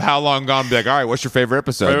they love How Long Gone, be like, all right, what's your favorite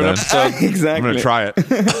episode? Favorite then? episode? Exactly. I'm gonna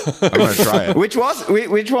try it.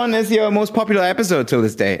 Which one is your most popular episode till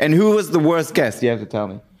this day? And who was the worst guest? You have to tell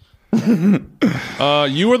me.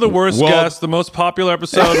 You were the worst Well- guest. The most popular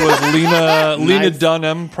episode was Lena Nice.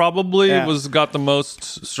 Dunham. Probably Yeah. got the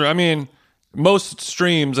most. Most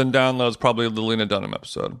streams and downloads. Probably the Lena Dunham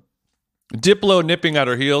episode. Diplo nipping at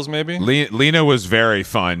her heels, maybe. Lena was very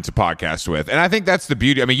fun to podcast with, and I think that's the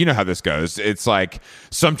beauty. I mean, you know how this goes. It's like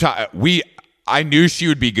sometimes I knew she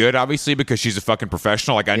would be good, obviously, because she's a fucking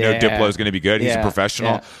professional. Like I know Yeah. Diplo's going to be good. He's a Yeah.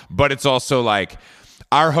 professional, Yeah. but it's also like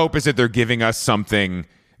our hope is that they're giving us something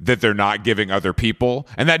that they're not giving other people,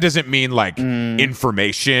 and that doesn't mean like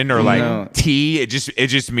information or like No. tea. It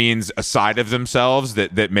just means a side of themselves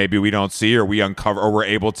that maybe we don't see, or we uncover, or we're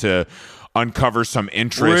able to uncover some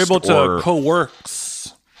interest. We're able to or,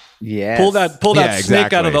 co-works. Yeah. Pull that Yeah,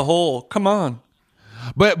 snake out of exactly. the hole. Come on.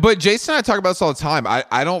 But Jason and I talk about this all the time.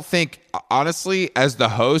 I don't think, honestly, as the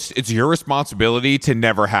host, it's your responsibility to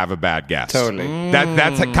never have a bad guest. Totally.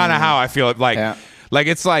 That's kind of how I feel. Like, Yeah. like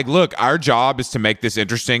it's like, look, our job is to make this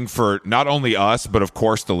interesting for not only us, but of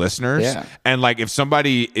course the listeners. Yeah. And like, if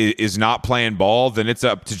somebody is not playing ball, then it's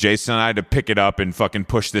up to Jason and I to pick it up and fucking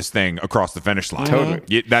push this thing across the finish line.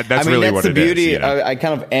 Totally. That's I mean, really that's what the it is. beauty. You know? I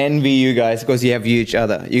kind of envy you guys because you have each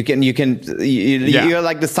other. You're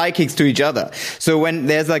like the sidekicks to each other. So when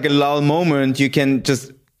there's like a lull moment, you can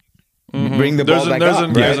just bring the ball back There's up.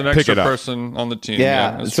 an right? Pick extra it up. person on the team.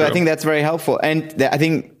 Yeah, that's so I true. think that's very helpful. And I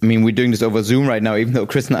think, I mean, we're doing this over Zoom right now, even though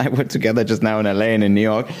Chris and I were together just now in LA and in New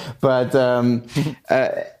York. But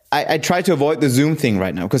I try to avoid the Zoom thing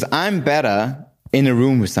right now because I'm better in a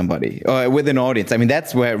room with somebody or with an audience. I mean,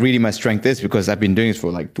 that's where really my strength is because I've been doing this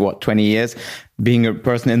for like, 20 years, being a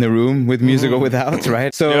person in the room with music or without,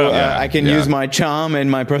 right? So I can use my charm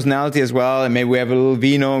and my personality as well. And maybe we have a little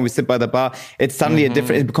vino and we sit by the bar. It's suddenly it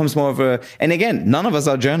becomes more of a, and again, none of us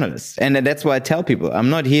are journalists. And that's why I tell people, I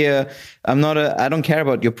don't care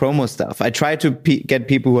about your promo stuff. I try to get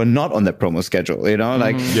people who are not on the promo schedule, you know,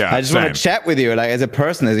 like Yeah, I just want same. to chat with you, like as a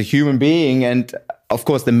person, as a human being. And of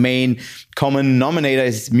course, the main common denominator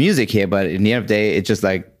is music here. But in the end of the day, it's just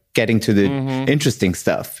like getting to the interesting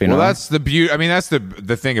stuff, you know? Well, that's the beauty. I mean, that's the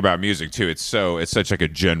thing about music too. It's such like a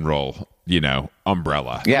general,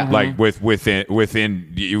 umbrella. Yeah. Like within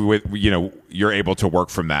you're able to work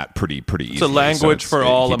from that pretty easily. It's a language for it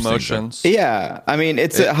all keeps things emotions. Yeah, I mean,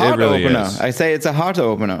 it's a heart really opener. is. I say it's a heart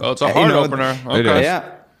opener. Oh, it's a heart opener. Okay. It is.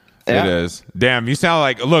 Yeah. It is. Damn, you sound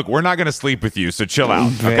like, look, we're not going to sleep with you, so chill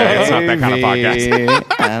out. Okay, it's not that kind of podcast.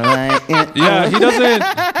 I like it. Yeah, he doesn't.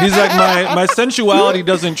 He's like my sensuality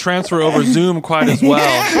doesn't transfer over Zoom quite as well.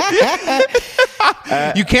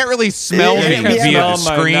 You can't really smell me You can't via smell the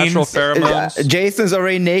my natural screens. pheromones. Jason's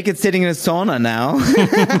already naked sitting in a sauna now.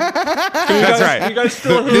 That's right. You guys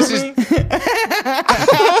still hear This me?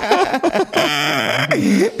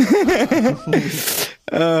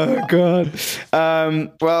 Oh, God.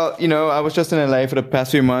 Well, I was just in LA for the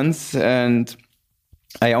past few months, and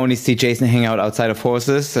I only see Jason hang out outside of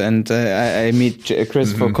Horses, and I meet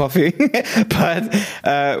Chris for coffee.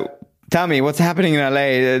 But tell me, what's happening in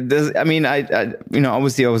LA?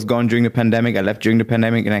 Obviously I was gone during the pandemic. I left during the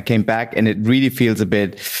pandemic, and I came back, and it really feels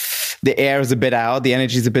the air is a bit out, the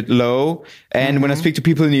energy is a bit low. And when I speak to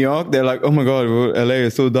people in New York, they're like, oh my God, LA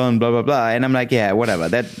is so done, blah, blah, blah. And I'm like, yeah, whatever.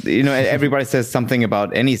 That, everybody says something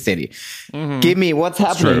about any city. Give me what's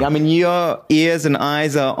happening. true. I mean, your ears and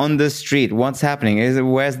eyes are on the street. What's happening?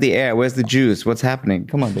 Where's the air? Where's the juice? What's happening?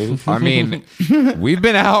 Come on, baby. I mean, we've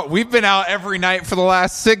been out every night for the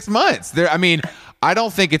last 6 months. I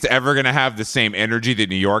don't think it's ever going to have the same energy that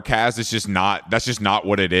New York has. That's just not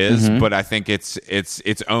what it is. But I think it's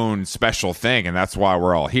its own special thing, and that's why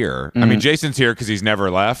we're all here. I mean, Jason's here because he's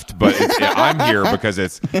never left, but I'm here because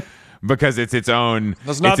it's its own.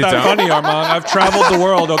 That's not it's its that own- funny, Armand. I've traveled the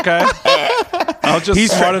world, okay? I was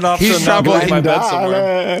just smart enough to not go in my bed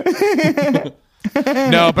somewhere.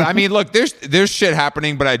 No, but I mean, look, there's shit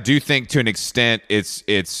happening, but I do think to an extent it's.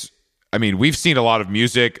 I mean, we've seen a lot of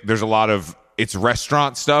music. There's a lot of. It's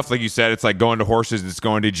restaurant stuff, like you said. It's like going to Horses. It's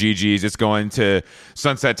going to Gigi's. It's going to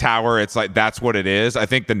Sunset Tower. It's like that's what it is. I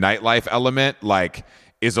think the nightlife element,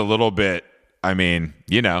 is a little bit. I mean,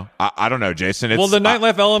 I don't know, Jason. Well, the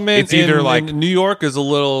nightlife element it's either in New York is a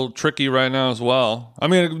little tricky right now as well. I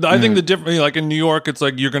mean, I think the difference, like in New York, it's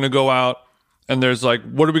like you're going to go out and there's like,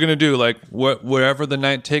 what are we going to do? Like, wherever the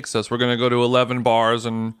night takes us, we're going to go to 11 bars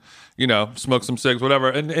and, smoke some cigs, whatever.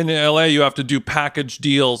 And in LA, you have to do package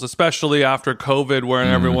deals, especially after COVID, where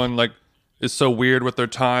everyone is so weird with their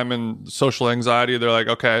time and social anxiety. They're like,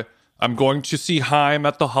 okay, I'm going to see Haim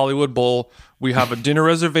at the Hollywood Bowl. We have a dinner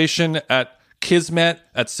reservation at Kismet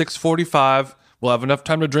at 6:45. We'll have enough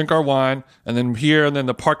time to drink our wine, and then here, and then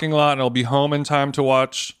the parking lot, and I'll be home in time to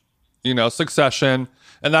watch, Succession.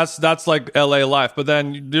 And that's like LA life. But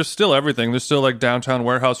then there's still everything. There's still like downtown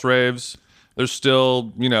warehouse raves. There's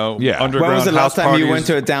still, underground When was the last house time parties. you went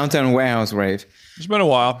to a downtown warehouse rave? It's been a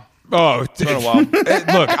while. Oh, It's been a while.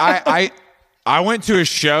 look, I went to a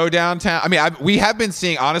show downtown. I mean, we have been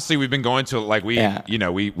seeing. Honestly, we've been going to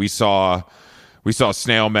we saw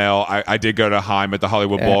Snail Mail. I did go to Haim at the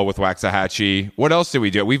Hollywood Bowl with Waxahachie. What else did we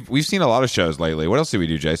do? We've seen a lot of shows lately. What else did we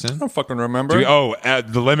do, Jason? I don't fucking remember. the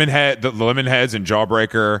Lemonheads and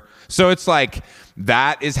Jawbreaker. So it's like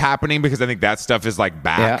that is happening because I think that stuff is like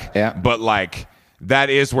back. Yeah. But like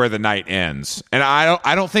that is where the night ends. And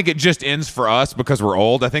I don't think it just ends for us because we're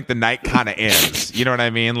old. I think the night kind of ends. You know what I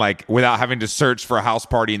mean? Like without having to search for a house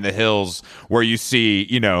party in the hills where you see,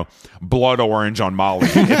 blood orange on Molly.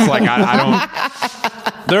 It's like I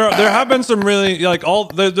don't. There have been some really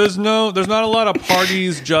there's not a lot of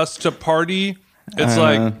parties just to party. It's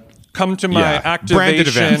like come to my Branded activation,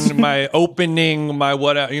 events. my opening, my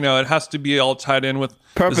what it has to be all tied in with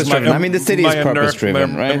Purpose-driven. I mean, the city is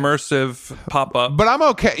purpose-driven, right? Immersive pop up. But I'm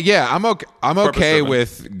okay. Yeah, I'm okay. I'm okay Purpose-driven.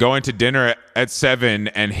 with going to dinner at 7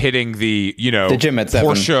 and hitting the The gym at 7.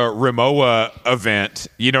 Porsche Rimowa event.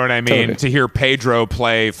 You know what I mean? Totally. To hear Pedro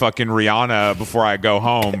play fucking Rihanna before I go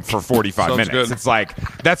home for 45 Sounds minutes. good. It's like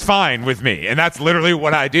that's fine with me, and that's literally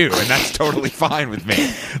what I do, and that's totally fine with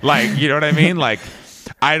me. Like, you know what I mean? Like,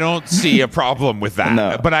 I don't see a problem with that.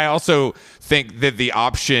 No. But I also think that the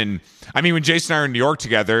option. I mean, when Jason and I are in New York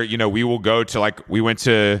together, we will go to we went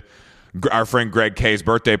to our friend Greg K's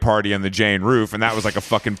birthday party on the Jane roof, and that was like a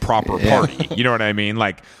fucking proper party. You know what I mean?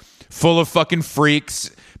 Like full of fucking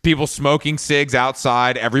freaks, people smoking cigs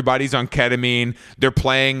outside, everybody's on ketamine. They're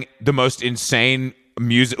playing the most insane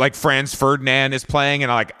music, like Franz Ferdinand is playing,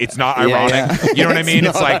 and it's not ironic. Yeah. You know what I mean?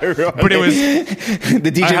 It's like, ironic. but it was.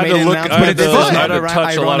 The DJ I had made to an look. announcement, I had but it's to, not I had to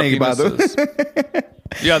touch a lot of ironic about it.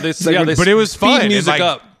 penises. Yeah, but it was fun. Speed music And,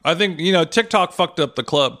 up. I think TikTok fucked up the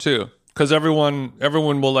club too, because everyone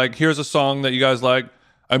will here's a song that you guys like.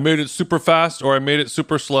 I made it super fast or I made it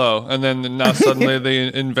super slow, and then now suddenly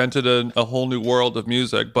they invented a whole new world of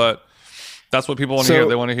music. But that's what people want to hear.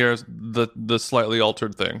 They want to hear the slightly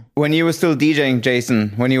altered thing. When you were still DJing, Jason,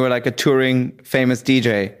 when you were like a touring famous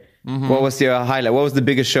DJ, What was your highlight? What was the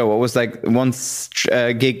biggest show? What was like one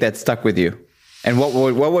gig that stuck with you? And what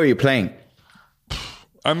were you playing?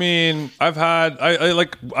 I mean, I've had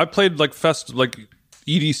I played like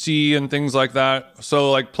EDC and things like that.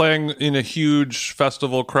 So like playing in a huge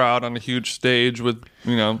festival crowd on a huge stage with,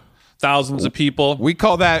 thousands of people. We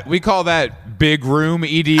call that big room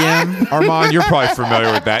EDM. Armand, you're probably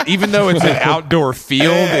familiar with that. Even though it's an outdoor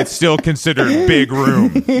field, it's still considered big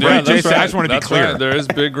room. Right, Jason? Right. I just want to be clear. Right. There is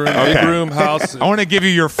big room, big room house. I want to give you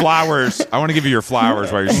your flowers. While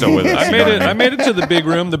you're still with us. I made it to the big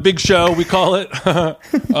room, the big show, we call it.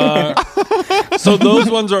 So those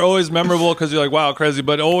ones are always memorable because you're like, wow, crazy.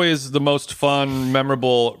 But always the most fun,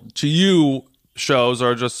 memorable to you shows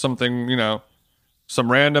are just something, some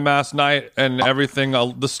random ass night and everything.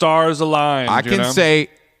 The stars aligned. I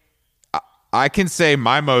can say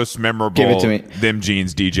my most memorable Give it to me. Them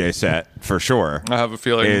Jeans DJ set for sure. I have a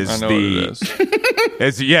feeling I know what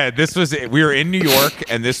it is. We were in New York,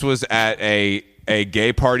 and this was at a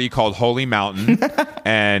gay party called Holy Mountain.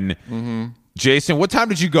 And Jason, what time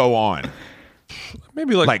did you go on?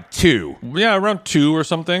 Maybe like 2. Yeah, around 2 or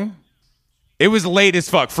something. It was late as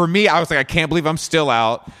fuck. For me, I was like, I can't believe I'm still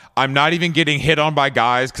out. I'm not even getting hit on by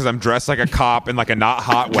guys because I'm dressed like a cop in like a not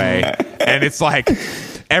hot way. And it's like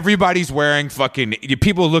everybody's wearing fucking,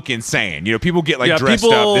 people look insane. People get like dressed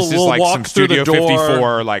up. This is like some Studio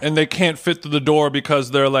 54. Like, and they can't fit through the door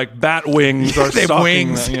because they're like bat wings or they have stalking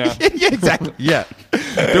wings. them. Yeah. Yeah, exactly. Yeah.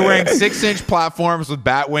 They're wearing 6-inch platforms with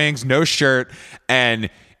bat wings, no shirt.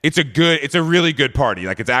 And it's a really good party.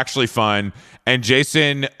 Like, it's actually fun. And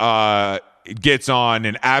Jason, gets on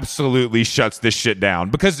and absolutely shuts this shit down,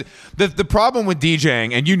 because the problem with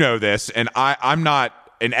DJing, and you know this, and I'm not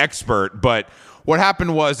an expert, but what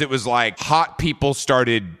happened was it was like hot people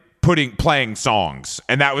started playing songs,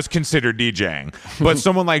 and that was considered DJing. But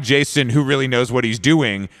someone like Jason, who really knows what he's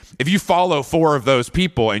doing, if you follow 4 of those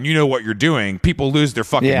people and you know what you're doing, people lose their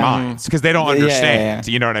fucking minds because they don't understand.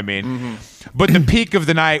 You know what I mean? But the peak of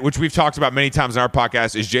the night, which we've talked about many times in our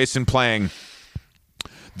podcast, is Jason playing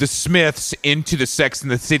the Smiths Into the Sex and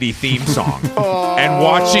the City theme song and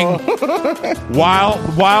watching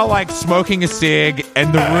while like smoking a cig,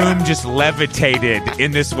 and the room just levitated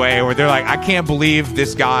in this way where they're like, I can't believe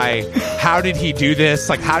this guy, how did he do this?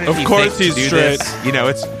 Like, how did he think to do straight. this?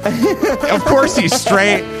 It's of course he's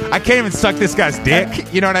straight. I can't even suck this guy's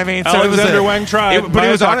dick. You know what I mean? Alexander Wang tried.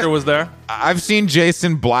 But Tucker was there. I've seen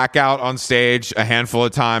Jason black out on stage a handful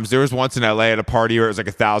of times. There was once in LA at a party where it was like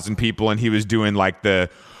 1,000 people, and he was doing like the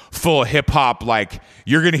full hip hop, like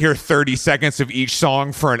you're gonna hear 30 seconds of each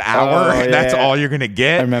song for an hour. That's all you're gonna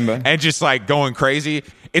get. I remember. And just like going crazy.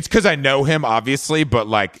 It's because I know him, obviously, but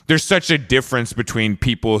like there's such a difference between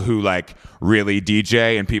people who like really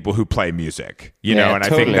DJ and people who play music, and totally. I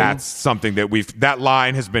think that's something that that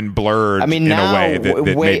line has been blurred in now, a way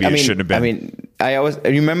that maybe it shouldn't have been. I mean, I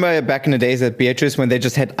remember back in the days at Beatrice when they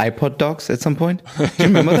just had iPod docs at some point. Do you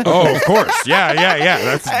remember that? Oh, of course. Yeah.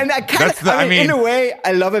 In a way,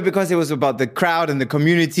 I love it because it was about the crowd and the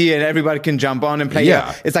community, and everybody can jump on and play.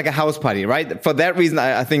 Yeah. It's like a house party, right? For that reason,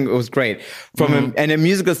 I think it was great. From a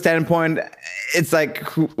musical standpoint, it's like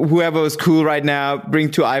whoever was cool right now, bring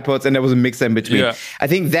 2 iPods, and there was a mix in between. Yeah. I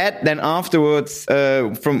think that then afterwards,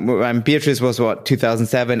 from Beatrice was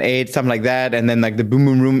 2007, 8, something like that, and then like the Boom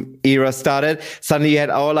Boom Room era started. Suddenly you had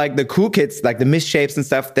all like the cool kids, like the Misshapes and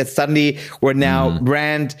stuff, that suddenly were now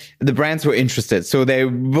the brands were interested. So they're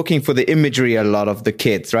looking for the imagery, a lot of the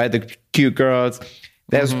kids, right? The cute girls.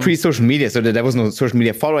 That was pre-social media, so there was no social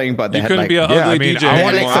media following, but they You had couldn't like, be an ugly DJ they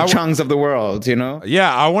had anymore. like the chunks of the world,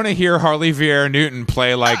 Yeah, I want to hear Harley Vieira Newton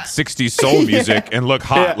play like 60s soul music and look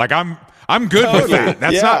hot. Yeah. Like I'm good with that.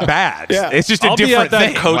 That's not bad. Yeah. It's just a I'll be different at that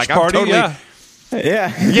thing. Coach Like, party. I'm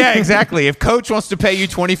Yeah. yeah, exactly. If Coach wants to pay you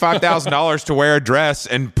 $25,000 to wear a dress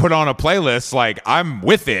and put on a playlist, like I'm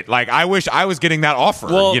with it. Like I wish I was getting that offer.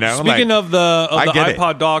 Well, like, speaking of the get it.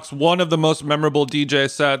 iPod docs, one of the most memorable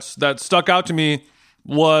DJ sets that stuck out to me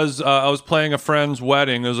was I was playing a friend's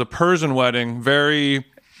wedding. It was a Persian wedding, very,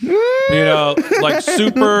 like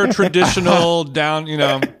super traditional, down,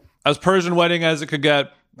 as Persian wedding as it could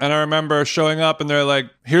get. And I remember showing up and they're like,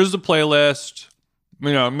 here's the playlist.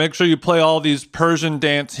 Make sure you play all these Persian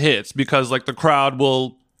dance hits because like the crowd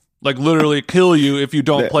will like literally kill you if you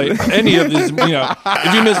don't play any of these,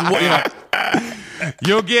 if you miss,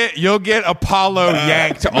 you'll get Apollo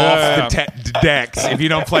yanked off the decks if you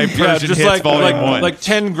don't play Persian just Hits Volume 1. Like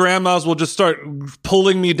 10 grandmas will just start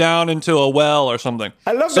pulling me down into a well or something.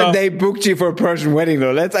 I love that they booked you for a Persian wedding,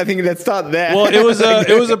 though. I think let's start there. Well, it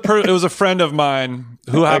was a friend of mine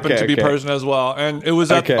who happened Okay, to be okay. Persian as well. And it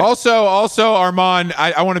was at Okay. Also, Armand,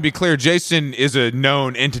 I want to be clear. Jason is a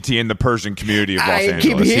known entity in the Persian community of Los I Angeles.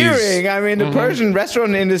 keep hearing. He's- I mean, the Persian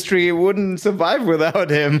restaurant industry wouldn't survive without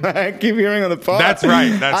him. I keep hearing on the pod. That's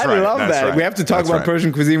right, that's I right, love that's that. right, We have to talk that's about right.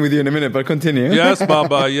 Persian cuisine with you in a minute, but continue. yes,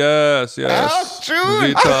 Baba, yes. Oh, June.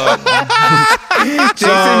 We talk.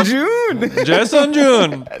 Jason June. Jason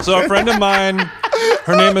June. So a friend of mine,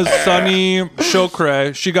 her name is Sunny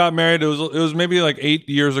Chokre. She got married. It was maybe like 8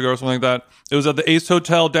 years ago or something like that. It was at the Ace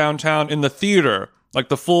Hotel downtown in the theater, like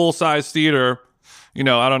the full size theater. You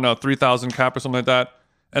know, I don't know, 3,000 cap or something like that.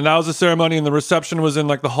 And that was the ceremony, and the reception was in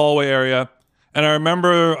like the hallway area. And I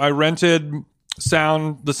remember I rented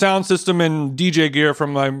the sound system and DJ gear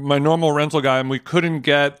from my normal rental guy, and we couldn't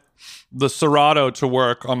get the Serato to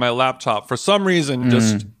work on my laptop for some reason.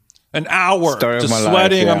 Just an hour, Story of just my life,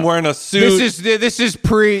 sweating. yeah. I'm wearing a suit. This is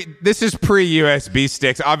pre USB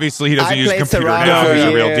sticks. Obviously, he doesn't I use a played computer Serato now. for He's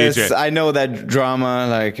a real years. DJ. I know that drama.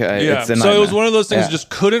 Like, Yeah. it's a So it was nightmare. one of those things Yeah. just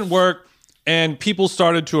couldn't work, and people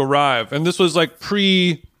started to arrive. And this was like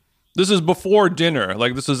this is before dinner.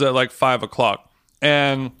 Like this is at like 5 o'clock.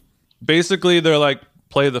 And basically they're like,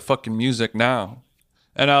 play the fucking music now.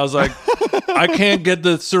 And I was like, I can't get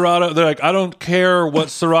the Serato. They're like, I don't care what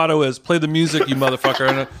Serato is. Play the music, you motherfucker.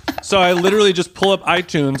 And so I literally just pull up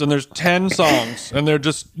iTunes, and there's 10 songs, and they're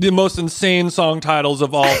just the most insane song titles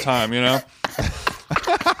of all time, you know?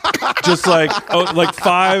 Just like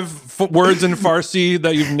 5 words in Farsi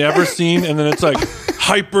that you've never seen, and then it's like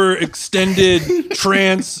hyper extended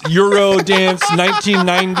trance Euro dance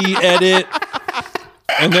 1990 edit,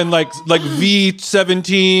 and then like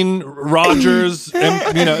V17 Rogers,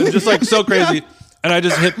 and you know, it's just like so crazy. And I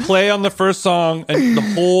just hit play on the first song, and the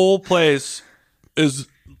whole place is,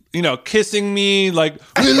 you know, kissing me like,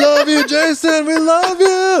 we love you, Jason, we love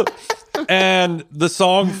you. And the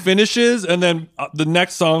song finishes, and then the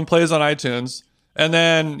next song plays on iTunes. And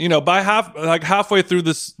then, you know, by halfway through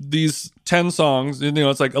these 10 songs, you know,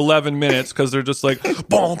 it's like 11 minutes because they're just like,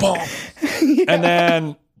 boom, boom. And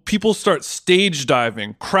then people start stage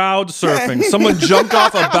diving, crowd surfing. Someone jumped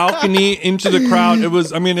off a balcony into the crowd. It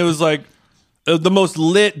was like the most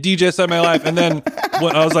lit DJ set of my life. And then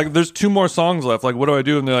when I was like, there's 2 more songs left. Like, what do I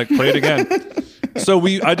do? And they're like, play it again. So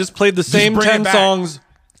I just played the same bring it 10 back. songs.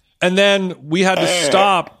 And then we had to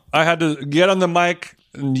stop. I had to get on the mic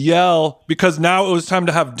and yell because now it was time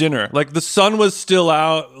to have dinner. Like the sun was still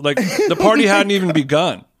out. Like the party hadn't even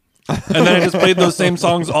begun. And then I just played those same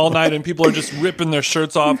songs all night, and people are just ripping their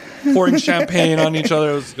shirts off, pouring champagne on each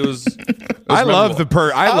other. It was I love the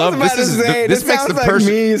memorable. I love was about this. to say, This makes sounds the like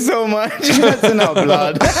Persian me so much. That's in our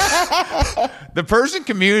blood. the Persian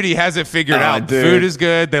community has it figured Oh, out. The dude. food is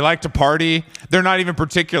good. They like to party. They're not even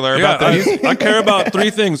particular Yeah, about the music. I care about 3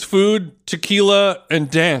 things: food, tequila, and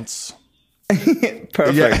dance.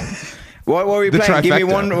 Perfect. Yeah. What were we The playing? Give me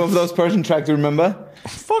trifecta. one of those Persian tracks you remember.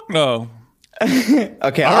 Fuck no.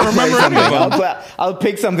 Okay, I don't I'll play remember any something. of them. I'll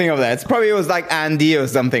pick something of that. It's probably it was like Andy or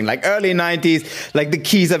something, like early 90s. Like the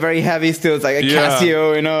keys are very heavy still. It's like a Yeah.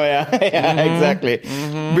 Casio, you know? Yeah, exactly.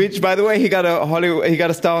 Which, by the way, he got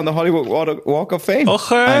a star on the Hollywood Walk of Fame.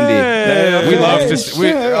 Okay. Andy. We love Hey,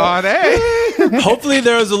 to. Hey. Hopefully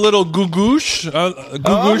there's a little gugoosh.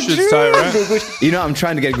 Gugoosh is tight, right? Gugoosh. You know, I'm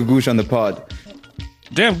trying to get Gugoosh on the pod.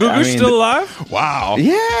 Damn, Gugoosh mean, still alive? Wow.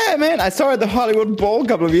 Yeah, man. I saw her at the Hollywood Bowl a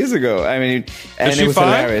couple of years ago. I mean, and she it was fine?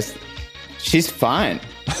 hilarious. She's fine.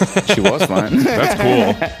 She was fine. That's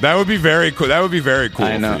cool. That would be very cool. That would be very cool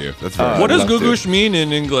I know. for you. That's very What cool. does love to. Gugoosh mean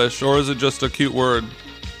in English, or is it just a cute word?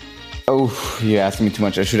 Oh, you asked me too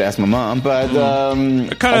much. I should ask my mom. But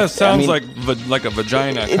It kind of sounds mean, like a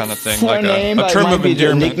vagina kind of it's thing, her like name, a but term it might of be a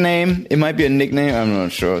endearment. nickname. It might be a nickname. I'm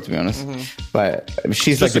not sure, to be honest. But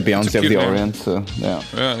she's like Just the a- it's a Beyonce of cute the name. Orient. So yeah.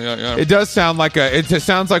 Yeah. It does sound like it just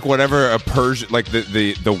sounds like whatever a Persian, like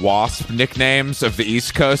the wasp nicknames of the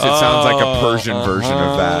East Coast. It sounds like a Persian version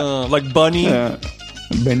of that. Like Bunny.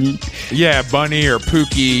 Benny. Yeah, Bunny or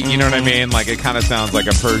Pookie. You know what I mean? Like it kind of sounds like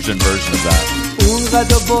a Persian version of that. اون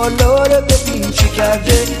قد و بالا رو ببین چی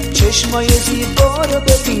کرده چشمای زیبا رو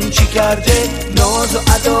ببین چی کرده ناز و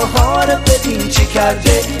اداها رو ببین چی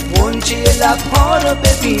کرده غنچه لبها رو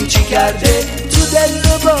ببین چی کرده تو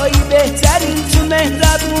دلربایی بهترین تو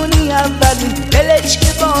مهربونی اولین دلش که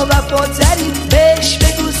با وفاترین بهش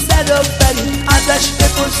بگو صد آفرین ازش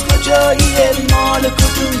بپرس کجاییه مال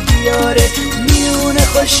کدوم دیاره میونه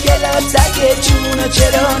خوشگلات اگه جونو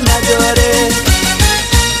چرا نداره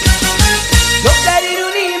دختری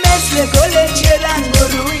رونی مثل گل چه رنگ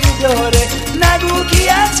و روی داره نگو کی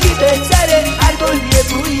از کی بهتره هر گل یه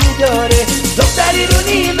بویی داره دختری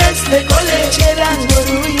رونی مثل گل چه رنگ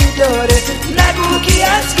و روی داره نگو کی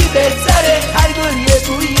از کی بهتره هر گل یه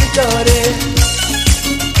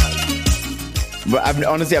But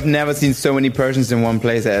I've never seen so many Persians in one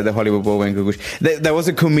place at the Hollywood Bowl in Gugush. There was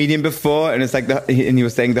a comedian before, and it's like, and he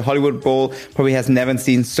was saying the Hollywood Bowl probably has never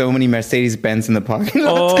seen so many Mercedes-Benz in the parking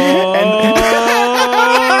lot.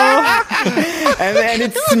 And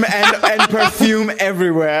it's and perfume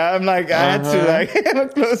everywhere. I'm like, I had to like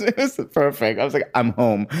close. It was perfect. I was like, I'm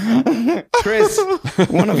home. Chris,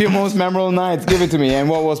 one of your most memorable nights. Give it to me. And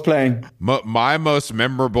what was playing? My most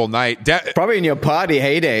memorable night, probably in your party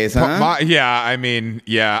heydays, huh?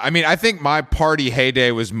 I think my party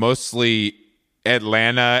heyday was mostly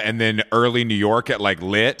Atlanta and then early New York at like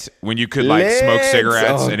Lit, when you could like smoke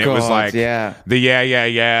cigarettes, and it was like the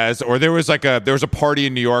yeahs. Or there was a party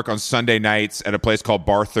in New York on Sunday nights at a place called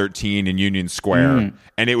Bar 13 in Union Square,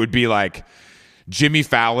 and it would be like Jimmy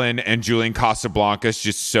Fallon and Julian Casablancas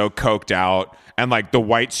just so coked out, and like the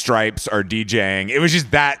White Stripes are DJing. It was just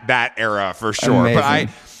that era for sure. Amazing.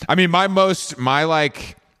 But my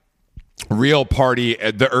like real party,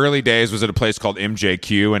 the early days, was at a place called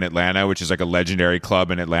MJQ in Atlanta, which is like a legendary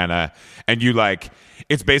club in Atlanta. And you like,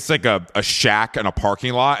 it's basically like a shack and a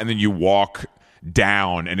parking lot, and then you walk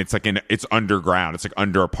down, and it's like it's underground. It's like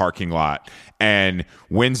under a parking lot. And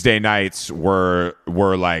Wednesday nights were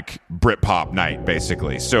like Britpop night,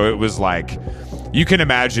 basically. So it was like, you can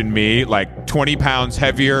imagine me like 20 pounds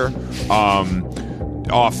heavier,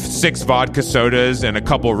 off 6 vodka sodas and a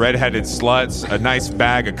couple redheaded sluts, a nice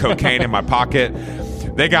bag of cocaine in my pocket.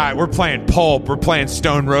 We're playing Pulp, we're playing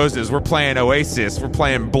Stone Roses, we're playing Oasis, we're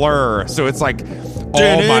playing Blur. So it's like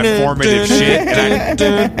all my formative shit.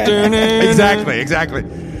 Exactly.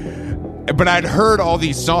 But I'd heard all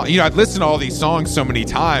these songs, I'd listened to all these songs so many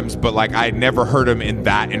times, but like I'd never heard them in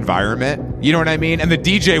that environment. You know what I mean? And the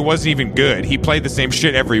DJ wasn't even good. He played the same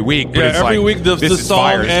shit every week. But it's every like, week the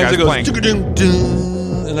song ends, it goes,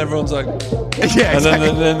 and everyone's like, yeah, exactly.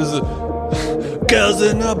 And then there's girls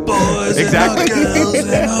and the boys, exactly. And the girls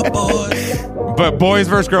and the boys. But boys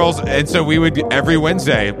versus girls, and so we would every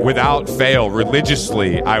Wednesday, without fail,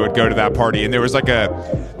 religiously, I would go to that party, and there were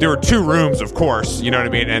 2 rooms, of course, you know what I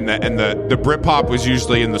mean, and the Britpop was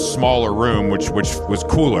usually in the smaller room, which was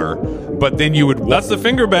cooler. But then you would that's the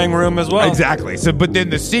finger bang room as well. Exactly. So, but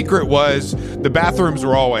then the secret was the bathrooms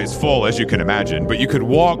were always full, as you can imagine. But you could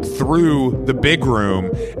walk through the big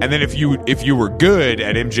room, and then if you were good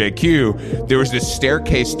at MJQ, there was this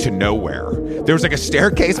staircase to nowhere. There was like a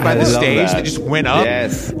staircase by the stage that just went up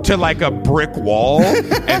to like a brick wall,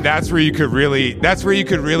 and that's where you could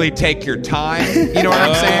really take your time. You know what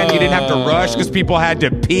I'm saying? You didn't have to rush because people had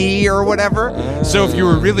to pee or whatever. So if you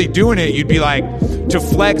were really doing it, you'd be like, to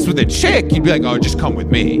flex with a chick, you'd be like, oh, just come with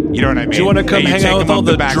me. You know what I mean? Do you want to come hang out with all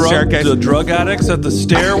the drug addicts at the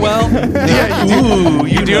stairwell? Yeah,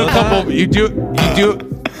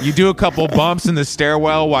 you do a couple bumps in the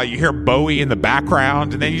stairwell while you hear Bowie in the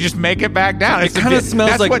background, and then you just make it back down. It kind of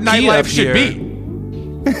smells like what nightlife should be.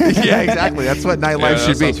 Yeah, exactly. That's what nightlife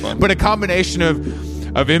should be. Fun. But a combination of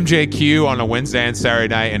MJQ on a Wednesday and Saturday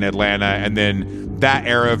night in Atlanta, and then that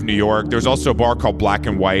era of New York. There was also a bar called Black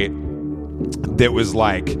and White that was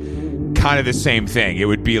like kind of the same thing. It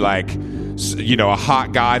would be like, a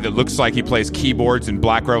hot guy that looks like he plays keyboards in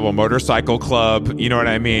Black Rebel Motorcycle Club, you know what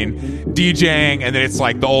I mean, DJing, and then it's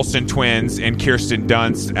like the Olsen twins and Kirsten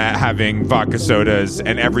Dunst having vodka sodas,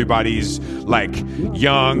 and everybody's like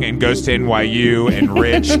young and goes to NYU and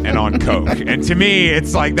rich and on coke. And to me,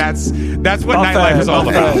 it's like that's what nightlife is all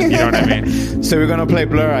about. You know what I mean? So we're gonna play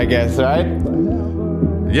Blur, I guess, right?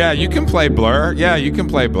 Yeah, you can play Blur.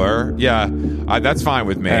 Yeah, that's fine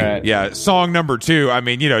with me. Right. Yeah, song number 2. I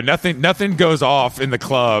mean, nothing goes off in the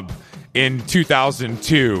club in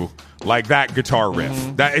 2002 like that guitar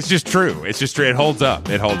riff. That it's just true. It's just true. It holds up.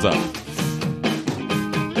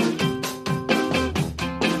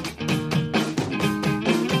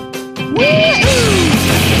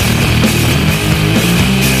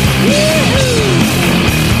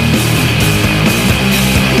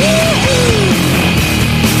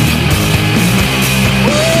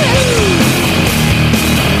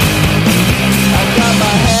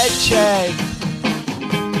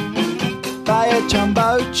 By a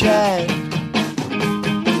jumbo jet.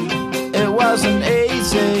 It wasn't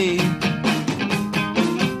easy,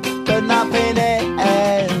 but nothing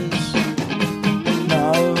is.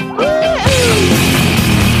 No.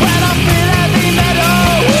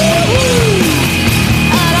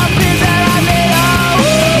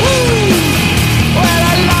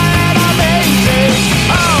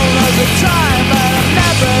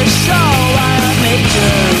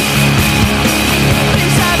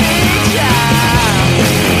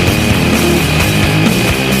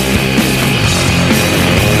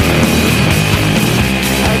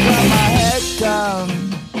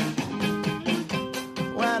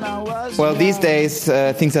 these days,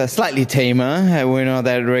 things are slightly tamer. We're not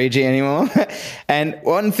that ragey anymore. And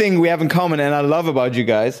one thing we have in common, and I love about you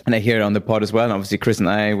guys, and I hear it on the pod as well, and obviously Chris and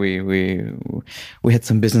I, we had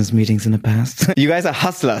some business meetings in the past. You guys are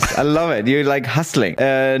hustlers. I love it. You're like hustling.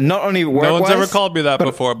 Not only work-wise. No one's ever called me that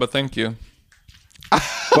before, but thank you.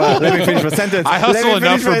 Well, let me finish my sentence. I hustle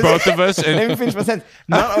enough for both of us. Let me finish my sentence.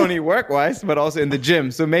 Not only work-wise, but also in the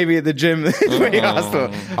gym. So maybe at the gym is where you hustle.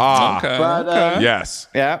 Okay. But, Yes.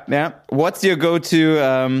 Yeah. What's your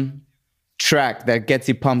go-to track that gets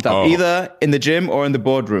you pumped up, either in the gym or in the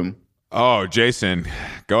boardroom? Oh, Jason,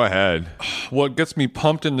 go ahead. What gets me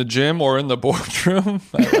pumped in the gym or in the boardroom?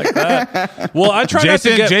 I like that. Well, I try not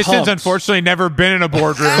to get Jason's pumped. unfortunately never been in a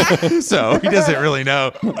boardroom, so he doesn't really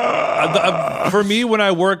know. For me, when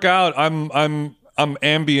I work out, I'm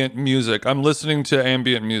ambient music. I'm listening to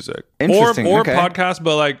ambient music or Interesting, okay. podcast.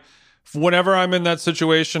 But like, whenever I'm in that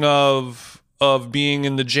situation of being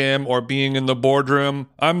in the gym or being in the boardroom,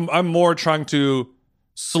 I'm more trying to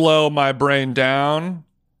slow my brain down.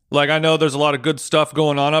 Like, I know there's a lot of good stuff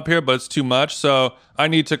going on up here, but it's too much. So I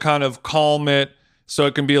need to kind of calm it so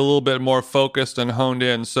it can be a little bit more focused and honed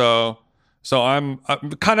in. So I'm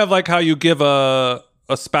kind of like how you give a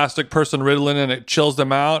spastic person Ritalin and it chills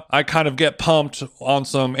them out. I kind of get pumped on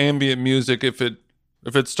some ambient music if it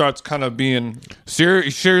starts kind of being. So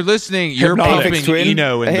you're listening. You're Hypnotic. pumping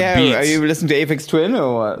Eno in the beats. Are you listening to Aphex Twin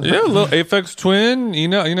or what? Yeah, little Aphex Twin, you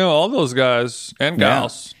know all those guys and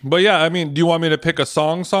gals. Yeah. But yeah, I mean, do you want me to pick a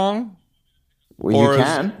song? Well, Or you is-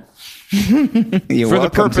 can. For the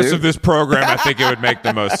purpose of this program, I think it would make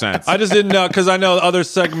the most sense. I just didn't know because I know other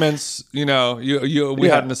segments. We Yeah.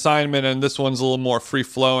 had an assignment, and this one's a little more free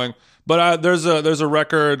flowing. But there's a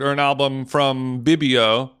record or an album from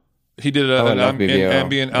Bibio. He did an Bibio.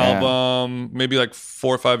 ambient album maybe like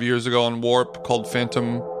 4 or 5 years ago on Warp called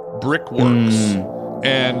Phantom Brickworks,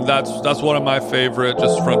 and that's one of my favorite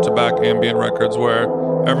just front to back ambient records where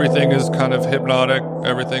everything is kind of hypnotic.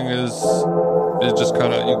 Everything is just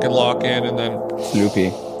kind of, you can lock in and then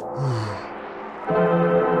Loopy.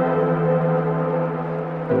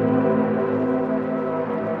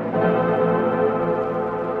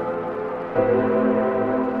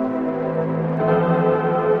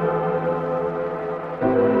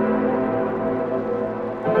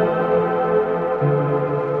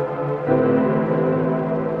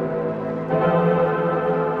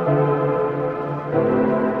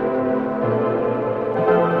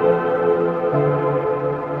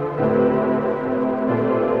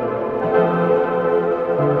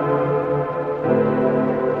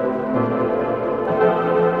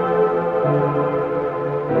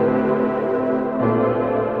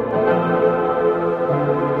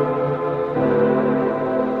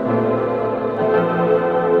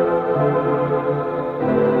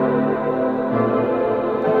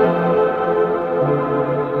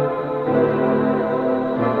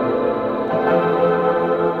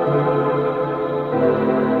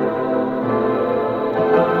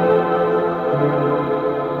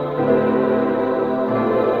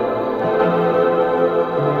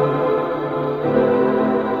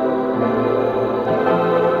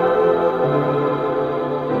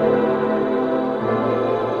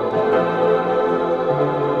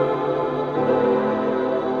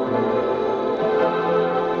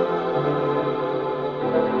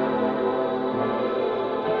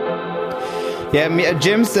 Yeah,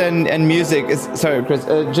 gyms and music is Chris.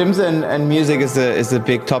 Gyms and music is a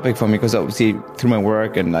big topic for me because obviously through my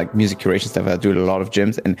work and like music curation stuff, I do a lot of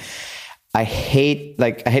gyms, and I hate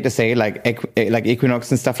to say like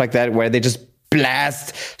Equinox and stuff like that, where they just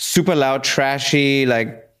blast super loud, trashy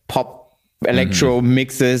like pop electro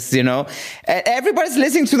mixes. You know, everybody's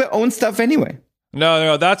listening to their own stuff anyway.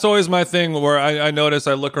 No, that's always my thing where I notice,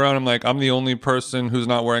 I look around, I'm like, I'm the only person who's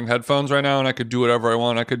not wearing headphones right now, and I could do whatever I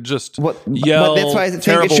want. I could just yell. But that's why I think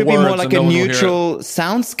terrible it should be more words like and a no one will hear neutral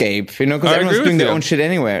soundscape, you know, because I everyone's agree doing with their you. own shit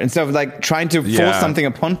anywhere instead of like trying to force something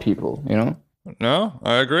upon people, you know? No,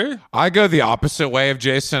 I agree. I go the opposite way of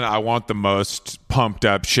Jason. I want the most pumped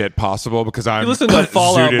up shit possible because I'm listen to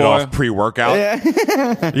Fall Out zooted Boy. off pre-workout.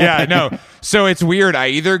 Yeah, I know. So it's weird. I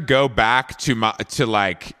either go back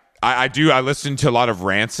I listen to a lot of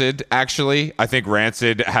Rancid, actually. I think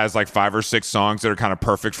Rancid has like 5 or 6 songs that are kind of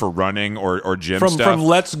perfect for running or gym stuff. From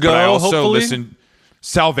Let's Go, But I also hopefully? listen.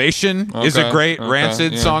 Salvation is a great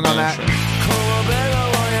Rancid song on that.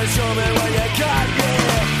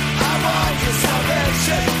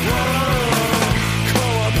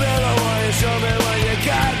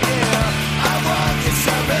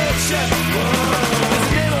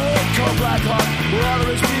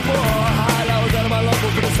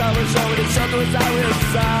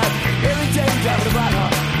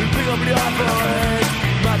 Sure. nobody offering.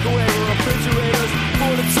 Microwave or refrigerators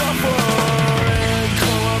for the suffering.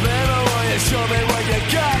 Come on, baby, will you show me what you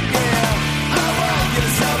got? Yeah, I want your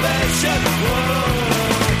salvation. Whoa.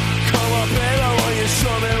 Come on, baby, will you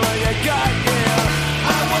show me what you got? Yeah,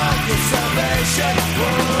 I want your salvation.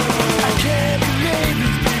 Whoa. I can't believe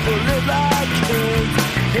these people live like kings.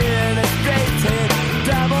 In a state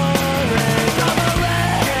diamond ring. I'm a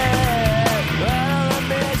red, I'm a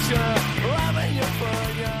mission. I'm in your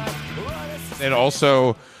fire. And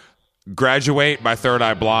also, Graduate by Third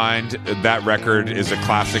Eye Blind. That record is a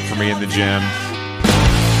classic for me in the gym.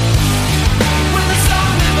 When the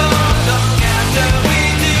song is on, long after we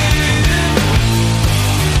do.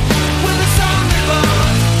 When the song is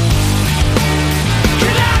on,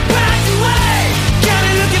 can I graduate? Can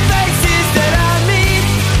I look at faces that I meet?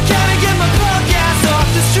 Can I get my podcast off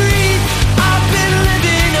the street? I've been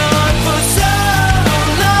living on for so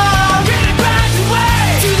long. Can I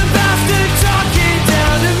graduate to the bastard talking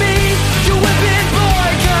down to me? You whipping boy,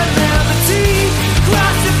 cut down the teeth.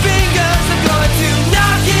 Cross your fingers, I'm going to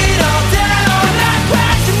knock it all down. Can I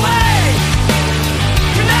graduate?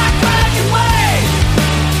 Can I graduate?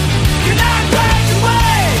 Can I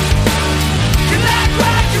graduate? Can I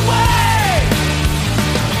graduate?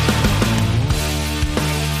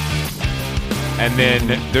 And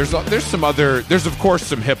then there's some other, there's of course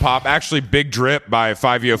some hip hop. Actually, Big Drip by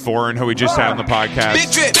 504 who we just had on the podcast. Big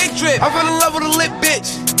drip. I fell in love with a lit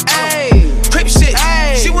bitch. Ayy, crip shit.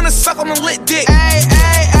 Ayy, she wanna suck on a lit dick.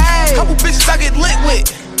 Ayy. Couple bitches I get lit with.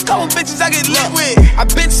 Couple bitches I get lit with. I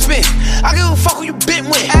been spent. I give a fuck who you been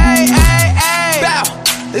with. Ayy. Bow.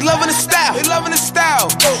 They loving the style.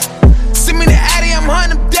 Send me the Addy, I'm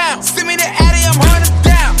hunting them down.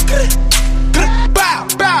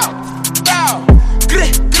 Bow.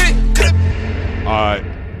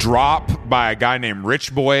 Drop by a guy named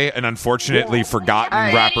Rich Boy, an unfortunately forgotten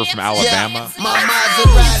rapper from Alabama. My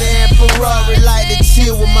Maserati and Ferrari like to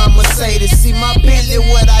chill with my Mercedes. See my Bentley,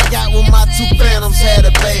 what I got with my two Phantoms had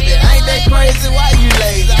a baby. Ain't that crazy? Why you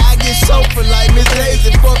lazy? I get chauffeur like Miss Lazy.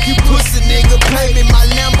 Fuck you pussy nigga, pay me. My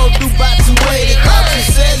Lambo do about 280. Thought you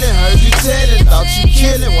selling, heard you telling. Thought you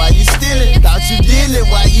killing, why you stealing? Thought you dealing,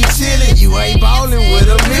 why you chilling? You ain't ballin' with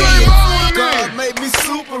a million. God made me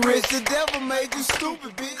super rich, the devil made you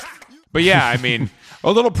stupid, bitch. But yeah, I mean,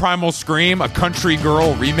 a little Primal Scream, a Country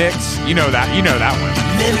Girl remix. You know that one.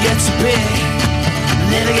 Never get too big,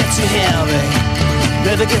 never get too heavy,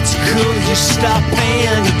 never get too cool, just stop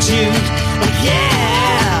paying your dues. Oh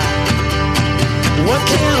yeah, what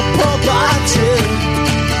can a poor boy do?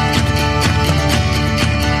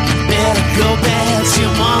 Better go back to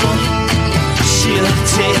your mama, she'll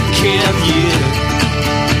take care of you.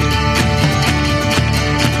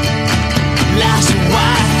 Lost your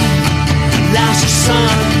wife, lost your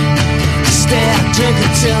son, stay out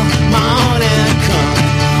drinking till morning come.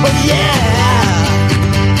 Oh yeah,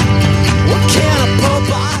 what can a poor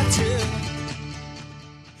boy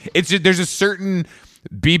do? There's a certain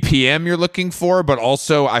BPM you're looking for, but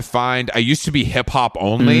also I find I used to be hip hop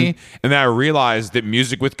only, and then I realized that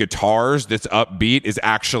music with guitars that's upbeat is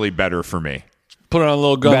actually better for me. Put on a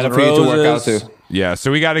little Guns Better N' for you to work out Roses. to. Yeah,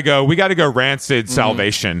 so we got to go Rancid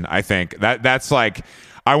Salvation, I think. That's like,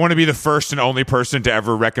 I want to be the first and only person to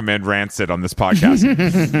ever recommend Rancid on this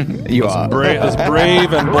podcast. You are. That's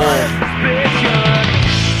brave and bold. Come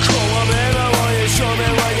on, baby, will you show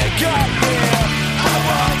me what you got? Yeah, I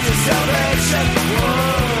want your salvation.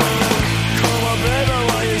 Whoa. Come on, baby,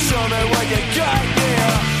 will you show me what you got?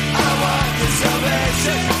 Yeah, I want your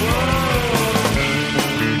salvation. Whoa.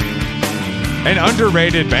 And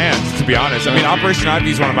underrated bands, to be honest. I mean, Operation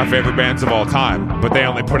Ivy is one of my favorite bands of all time, but they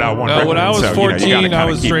only put out one record. When I was so, 14, you gotta I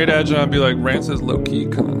was keep- straight edge, and I'd be like, Rancid's low-key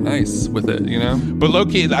kind of nice with it, you know? But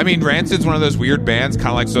low-key, I mean, Rancid's one of those weird bands, kind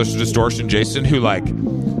of like Social Distortion, Jason, who, like,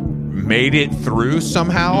 made it through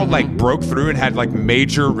somehow, like, broke through and had, like,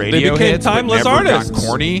 major radio became hits, but timeless never artists. got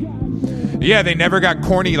corny. Yeah, they never got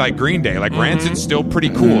corny like Green Day. Like, Rancid's still pretty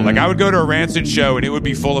cool. Like, I would go to a Rancid show, and it would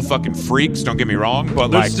be full of fucking freaks, don't get me wrong, but,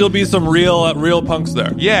 There'd like... still be some real punks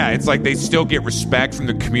there. Yeah, it's like they still get respect from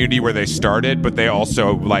the community where they started, but they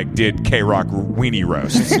also like did K-Rock weenie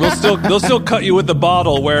roasts. They'll still cut you with the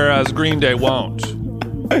bottle, whereas Green Day won't.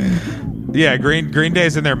 Yeah, Green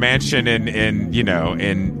Day's in their mansion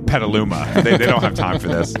in Petaluma. They don't have time for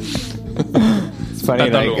this. It's funny,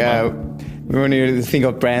 like when you think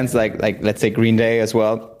of brands like let's say Green Day as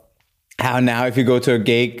well. How now if you go to a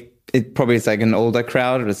gig it probably is like an older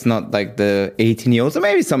crowd. It's not like the 18-year-olds, or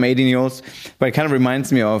maybe some 18-year-olds, but it kind of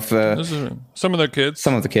reminds me of Some of their kids.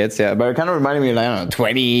 some of the kids, yeah. But it kind of reminded me, like, I don't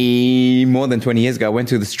know, more than 20 years ago, I went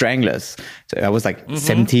to the Stranglers. So I was like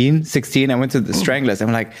 17, 16. I went to the Stranglers. And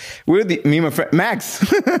I'm like, me and my friend, Max,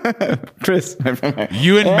 Chris, my friend Max.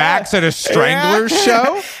 You and Max at a Stranglers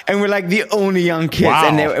show? And we're like the only young kids. Wow.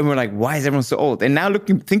 And we're like, why is everyone so old? And now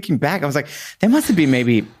thinking back, I was like, there must have been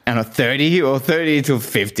maybe, I don't know, 30 or 30 to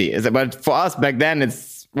 50. But for us back then,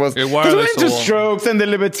 was why are because we they went so to old? Strokes and the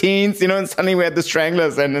Libertines, and suddenly we had the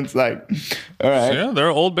Stranglers, and it's like, all right. Yeah, they're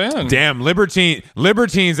an old band. Damn,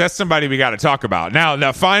 Libertines, that's somebody we got to talk about.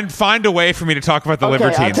 Now find a way for me to talk about the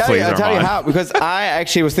Libertines, please, I'll tell you Armand. how, because I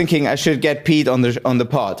actually was thinking I should get Pete on the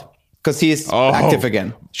pod because he's active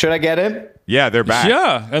again. Should I get him? Yeah, they're back.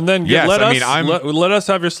 Yeah, and then Yes, let I us mean, let us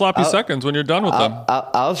have your sloppy seconds when you're done with them.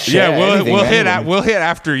 I'll share. Yeah, we'll anything. we'll hit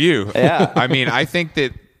after you. Yeah. I mean, I think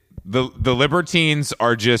that the Libertines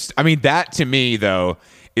are just, I mean, that to me though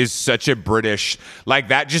is such a British, like,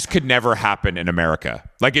 that just could never happen in America.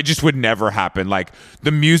 Like, it just would never happen. Like,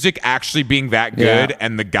 the music actually being that good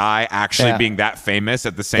and the guy actually being that famous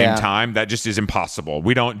at the same time, that just is impossible.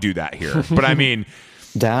 We don't do that here. But I mean,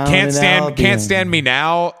 Down Can't in Stand Albion. Me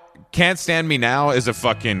Now. Can't Stand Me Now is a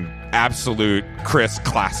fucking absolute Chris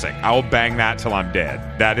classic. I will bang that till I'm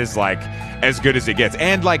dead. That is like as good as it gets.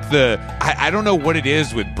 And like I don't know what it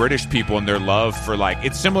is with British people and their love for, like,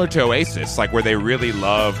 it's similar to Oasis, like, where they really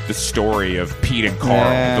love the story of Pete and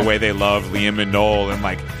Carl, the way they love Liam and Noel, and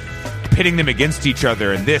like pitting them against each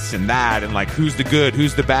other and this and that, and like who's the good,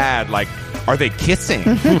 who's the bad, like, are they kissing?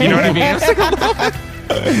 You know what I mean? It's like a little bit.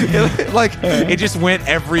 It just went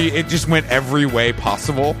every way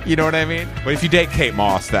possible. You know what I mean? But if you date Kate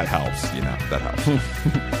Moss, that helps. That helps.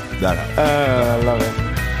 That helps. I love it.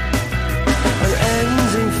 An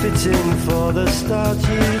ending fitting for the start.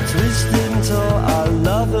 You twist into our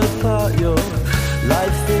love apart. Your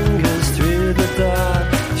light fingers through the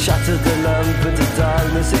dark. Shattered the lamp into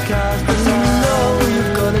darkness it cast. But you know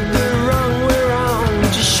you've got it the wrong way round.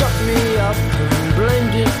 You shut me up and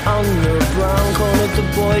blamed it on your brown. Cornered the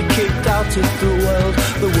boy, kicked out of the world.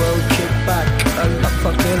 The world kicked back a lot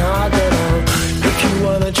fucking harder now. If you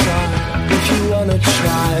wanna try,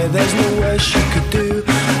 there's no worse you could do.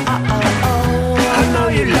 I know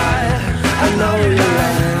you lie,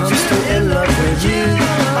 I'm still in love with you.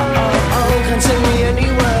 Can't take me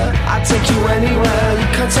anywhere, I'll take you anywhere. You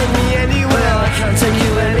can't take me anywhere, I can't take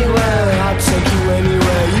you anywhere. I'll take you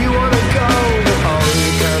anywhere you wanna go. You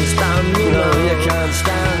can't stand me, no, you can't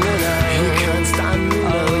stand me, no. You can't stand me,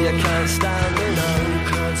 no, you can't stand me, no. You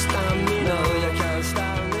can't stand me, no, you can't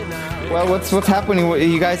stand me, no. Well, what's happening?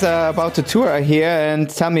 You guys are about to tour here, and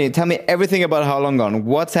tell me everything about How Long Gone.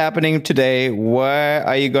 What's happening today? Where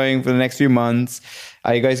are you going for the next few months?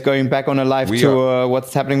 Are you guys going back on a live tour?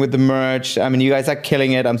 What's happening with the merch? I mean, you guys are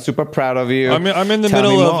killing it. I'm super proud of you. I'm in the Tell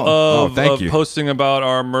middle me of thank you. posting about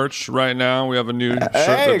our merch right now. We have a new shirt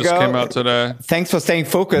that just came out today. Thanks for staying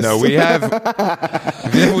focused. No, we have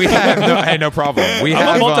no problem. I'm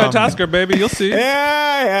a multitasker, baby. You'll see.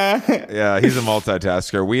 yeah. Yeah, he's a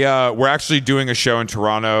multitasker. We're actually doing a show in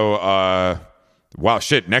Toronto.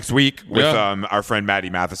 Next week with our friend Maddie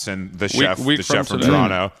Matheson, the chef from today.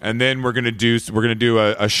 Toronto, and then we're gonna do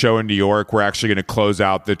a show in New York. We're actually gonna close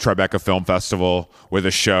out the Tribeca Film Festival with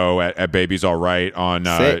a show at Baby's All Right on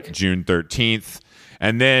June 13th.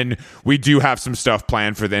 And then we do have some stuff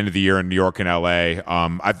planned for the end of the year in New York and LA.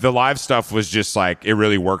 The live stuff was just like, it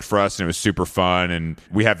really worked for us and it was super fun. And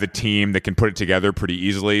we have the team that can put it together pretty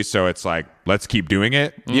easily. So it's like, let's keep doing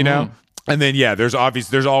it, you know? And then, there's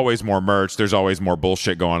always more merch. There's always more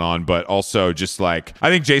bullshit going on. But also just like, I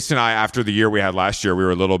think Jason and I, after the year we had last year, we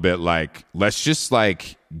were a little bit like, let's just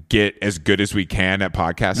like get as good as we can at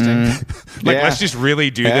podcasting. Let's just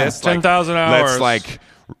really do this. 10,000 hours. Let's like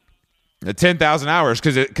 10,000 hours.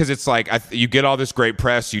 Cause it's like, you get all this great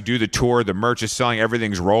press, you do the tour, the merch is selling,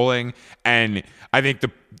 everything's rolling. And I think the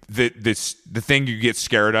thing you get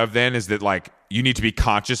scared of then is that like, you need to be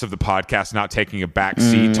conscious of the podcast not taking a back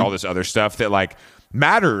seat to all this other stuff that like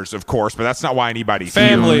matters, of course, but that's not why anybody's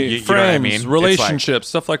Family, here. You friends, know what I mean? relationships,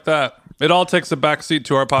 stuff like that. It all takes a back seat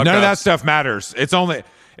to our podcast. None of that stuff matters. It's only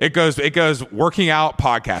it goes working out,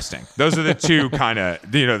 podcasting. Those are the two kind of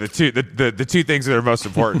the two things that are most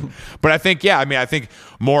important. But I think I think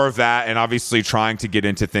more of that, and obviously trying to get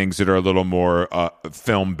into things that are a little more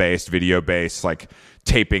film based, video based, like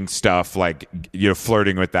taping stuff, like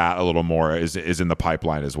flirting with that a little more is in the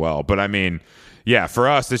pipeline as well. But I mean, for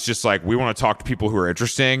us, it's just like we want to talk to people who are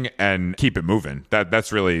interesting and keep it moving.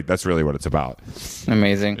 That's really what it's about.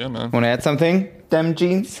 Amazing. Yeah, man. Want to add something? Them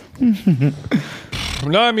jeans?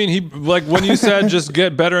 No, I mean, he like when you said just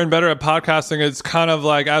get better and better at podcasting, it's kind of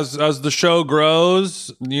like as the show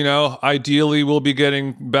grows, you know, ideally we'll be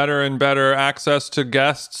getting better and better access to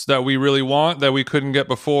guests that we really want that we couldn't get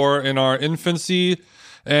before in our infancy.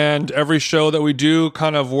 And every show that we do,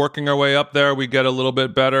 kind of working our way up there, we get a little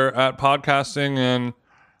bit better at podcasting. And,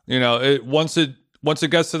 you know, once it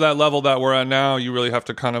gets to that level that we're at now, you really have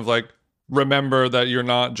to kind of like remember that you're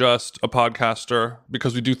not just a podcaster,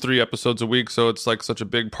 because we do 3 episodes a week, so it's like such a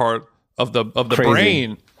big part of the Crazy.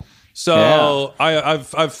 brain. So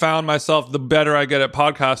I've found myself, the better I get at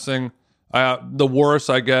podcasting, the worse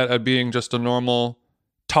I get at being just a normal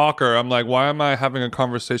talker. I'm like, why am I having a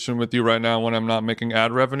conversation with you right now when I'm not making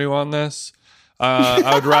ad revenue on this?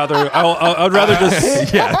 I'd rather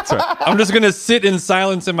just That's right. I'm just gonna sit in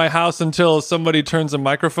silence in my house until somebody turns a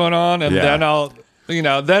microphone on, and then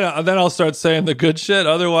I'll start saying the good shit.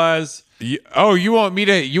 Otherwise, You want me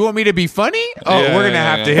to be funny? Oh, Yeah, we're gonna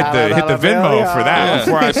yeah, have to yeah. hit the Venmo for that Yeah.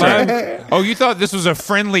 before I start. Oh, you thought this was a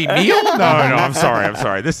friendly meal? No, I'm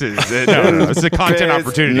sorry. This is no. It's a content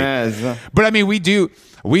opportunity. Business. But I mean, we do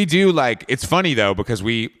like, it's funny though, because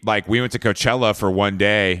we went to Coachella for one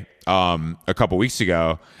day a couple weeks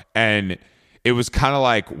ago, and it was kind of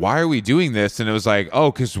like, why are we doing this? And it was like,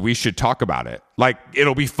 oh, because we should talk about it. Like,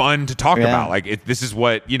 it'll be fun to talk about. Like, this is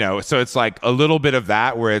what, you know, so it's like a little bit of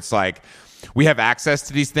that where it's like, we have access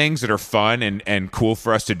to these things that are fun and cool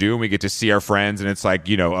for us to do. And we get to see our friends, and it's like,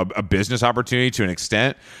 you know, a business opportunity to an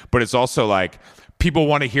extent, but it's also like, people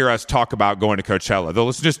want to hear us talk about going to Coachella.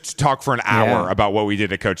 They'll just talk for an hour about what we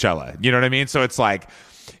did at Coachella. You know what I mean? So it's like,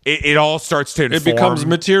 it all starts to inform. it becomes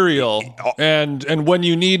material, and when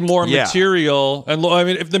you need more material, and I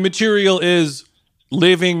mean, if the material is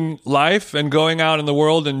living life and going out in the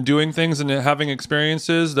world and doing things and having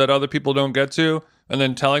experiences that other people don't get to, and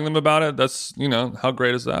then telling them about it, that's, you know, how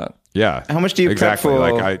great is that? Yeah. How much do you prep for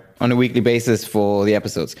Like on a weekly basis for the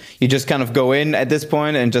episodes? You just kind of go in at this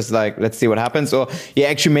point and just like, let's see what happens, or you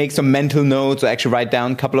actually make some mental notes or actually write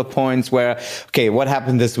down a couple of points where, okay, what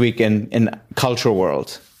happened this week in cultural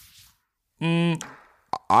world?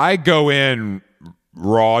 I go in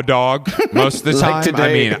raw dog most of the Like time.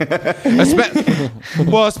 today. I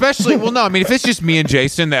mean, especially no. I mean, if it's just me and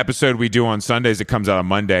Jason, the episode we do on Sundays, it comes out on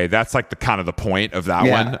Monday. That's like the kind of the point of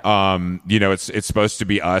that one. You know, it's supposed to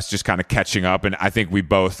be us just kind of catching up, and I think we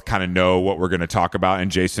both kind of know what we're going to talk about. And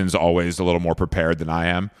Jason's always a little more prepared than I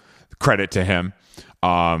am. Credit to him.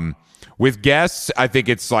 With guests, I think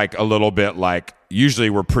it's like a little bit like, usually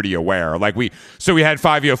we're pretty aware. Like we had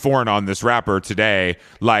Fivio Foreign on, this rapper, today.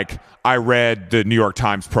 Like, I read the New York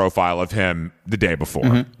Times profile of him the day before.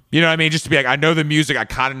 You know what I mean? Just to be like, I know the music, I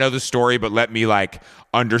kind of know the story, but let me like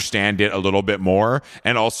understand it a little bit more.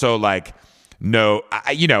 And also like,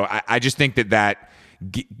 I just think that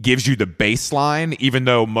gives you the baseline, even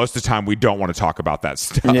though most of the time we don't want to talk about that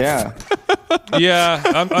stuff. Yeah. Yeah,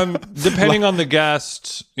 I'm depending on the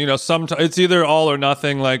guest, you know, sometimes it's either all or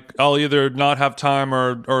nothing. Like, I'll either not have time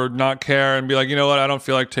or not care and be like, you know what, I don't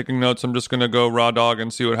feel like taking notes. I'm just going to go raw dog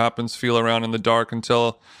and see what happens, feel around in the dark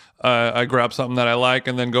until I grab something that I like,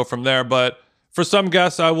 and then go from there. But for some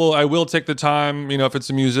guests, I will take the time. You know, if it's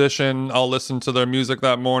a musician, I'll listen to their music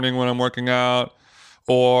that morning when I'm working out,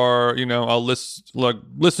 or, you know, I'll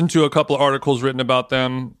listen to a couple of articles written about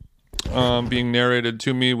them being narrated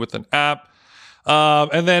to me with an app.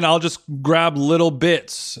 And then I'll just grab little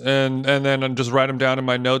bits and then I'll just write them down in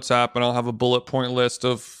my notes app, and I'll have a bullet point list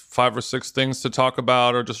of 5 or 6 things to talk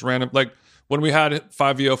about, or just random. Like when we had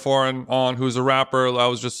Fivio Foreign on, who's a rapper, I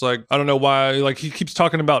was just like, I don't know why, like he keeps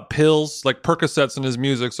talking about pills, like Percocets in his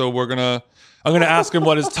music. So I'm gonna ask him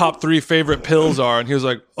what his top 3 favorite pills are, and he was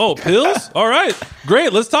like, "Oh, pills? All right,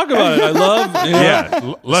 great, let's talk about it." I love, you know?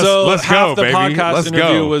 Yeah, let's half go, the baby. podcast Let's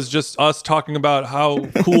interview go. was just us talking about how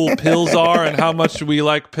cool pills are and how much we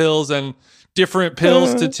like pills and different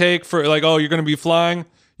pills to take for, like, oh, you're gonna be flying,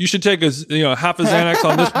 you should take half a Xanax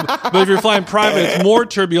on this. But if you're flying private, it's more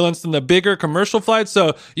turbulence than the bigger commercial flights,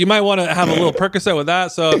 so you might want to have a little Percocet with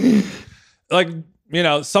that. So, like, you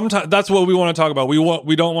know, sometimes that's what we want to talk about. We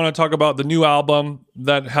don't want to talk about the new album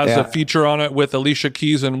that has a feature on it with Alicia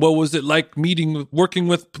Keys, and what was it like working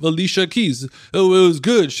with Alicia Keys? Oh, it was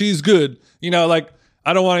good. She's good. You know, like,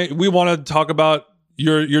 we want to talk about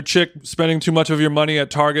your chick spending too much of your money at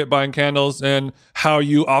Target buying candles, and how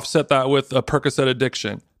you offset that with a Percocet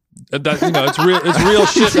addiction. That, you know, it's real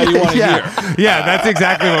shit that you want to hear. Yeah, that's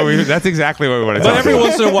exactly what we want to talk But every about.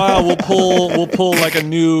 once in a while, we'll pull like a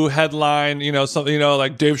new headline, you know, something, you know,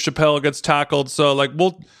 like Dave Chappelle gets tackled. So like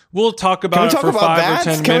we'll talk about it for 5 or 10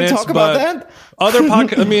 minutes. Can we talk about that? Other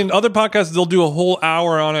podcasts, they'll do a whole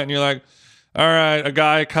hour on it, and you're like, all right, a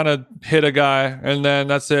guy kind of hit a guy, and then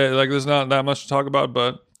that's it. Like, there's not that much to talk about,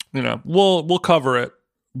 but we'll cover it.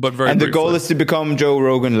 But very. And the briefly. goal is to become Joe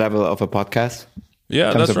Rogan level of a podcast.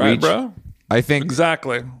 Yeah, terms that's of right, reach. bro. I think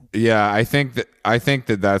Exactly. Yeah, I think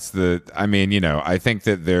that that's the. I mean, I think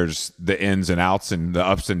that there's the ins and outs and the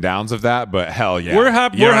ups and downs of that. But hell yeah, We're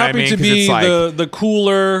happy. You know We're what I happy mean? to 'Cause be it's like, the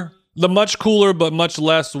cooler, the much cooler but much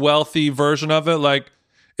less wealthy version of it. Like,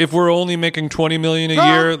 if we're only making $20 million a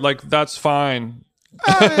year, like that's fine.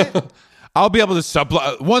 I'll be able to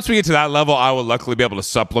supplement. Once we get to that level, I will luckily be able to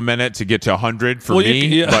supplement it to get to 100 for Well, you me.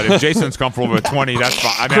 can- yeah. But if Jason's comfortable with 20, that's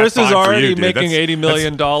fine. I mean, Chris that's is fine for already you, dude. making That's- $80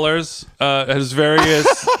 million at his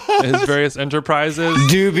various enterprises.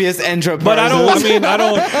 Dubious enterprises. But I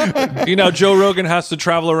don't. Joe Rogan has to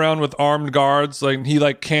travel around with armed guards. Like, he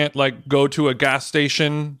can't go to a gas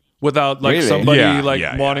station without Really? somebody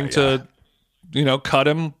Yeah, wanting to, cut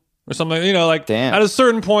him or something. Damn. At a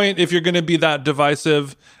certain point, if you're going to be that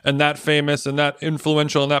divisive and that famous and that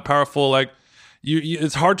influential and that powerful,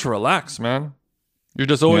 it's hard to relax, man. You're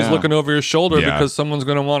just always Yeah. looking over your shoulder Yeah. because someone's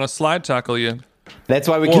going to want to slide tackle you. That's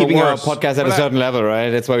why we're Or keeping our worse. podcast at a certain level, right?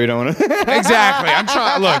 That's why we don't want to. Exactly. I'm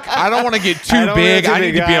trying. Look, I don't want to get I too don't big. want I to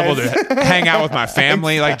need be to be able guys. to hang out with my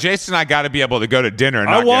family. Like Jason and I got to be able to go to dinner. And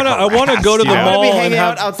I not wanna- get I wanna harassed, go to you the know? I want to mall be and hanging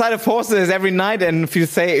have- out outside of Forces every night and feel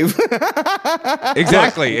safe.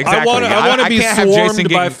 Exactly. I want to be can't have swarmed Jason by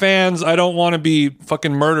getting- fans. I don't want to be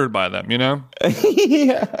fucking murdered by them,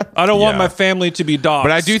 I don't want Yeah. my family to be dogs.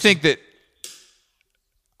 But I do think that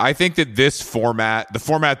this format, the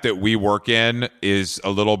format that we work in, is a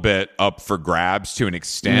little bit up for grabs to an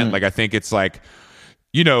extent. Like, I think it's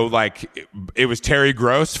it was Terry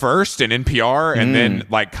Gross first in NPR, and then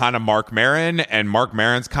kind of Mark Maron, and Mark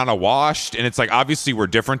Maron's kind of washed, and it's obviously we're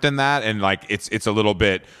different than that, and it's a little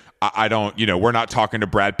bit. I don't, we're not talking to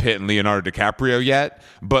Brad Pitt and Leonardo DiCaprio yet,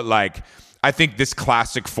 but I think this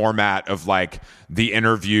classic format of the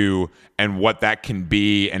interview and what that can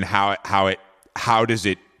be, and how does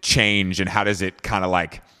it change, and how does it kind of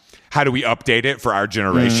how do we update it for our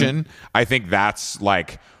generation? I think that's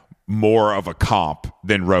more of a comp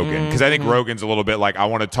than Rogan, because I think Rogan's a little bit I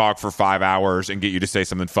want to talk for 5 hours and get you to say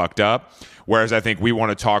something fucked up, whereas I think we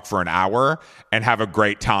want to talk for an hour and have a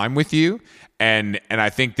great time with you, and I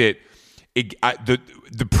think that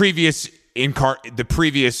the previous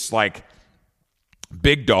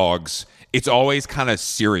big dogs, it's always kind of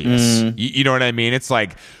serious. You know what I mean? It's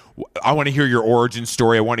I want to hear your origin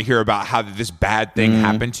story. I want to hear about how this bad thing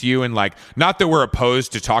happened to you. And not that we're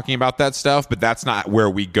opposed to talking about that stuff, but that's not where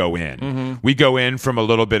we go in. We go in from a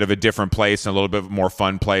little bit of a different place, and a little bit more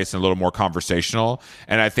fun place, and a little more conversational.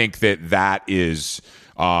 And I think that is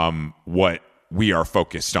what we are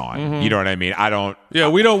focused on. You know what I mean? we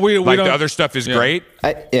don't. The other stuff is great.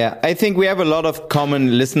 I think we have a lot of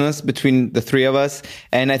common listeners between the three of us,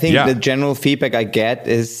 and I think the general feedback I get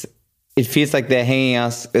is it feels like they're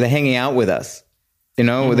hanging out with us.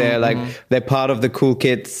 They're part of the cool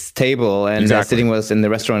kids table, and they're sitting with us in the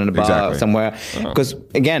restaurant, in a bar somewhere. Because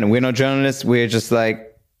again, we're not journalists. We're just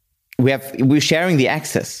we're sharing the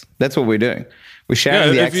access. That's what we're doing. We're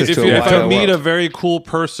sharing the access to a if wider I meet a world. very cool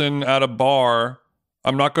person at a bar,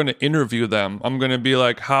 I'm not going to interview them. I'm going to be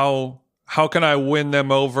how can I win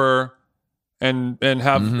them over, and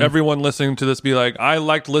have everyone listening to this be I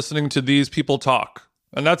liked listening to these people talk.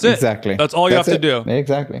 And that's it. Exactly. That's all you have to do.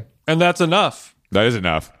 Exactly. And that's enough. That is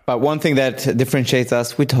enough. But one thing that differentiates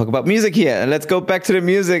us, we talk about music here. And let's go back to the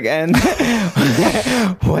music. And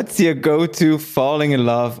what's your go-to falling in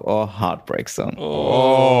love or heartbreak song?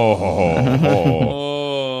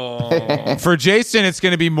 For Jason, it's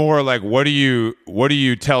going to be more what do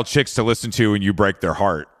you tell chicks to listen to when you break their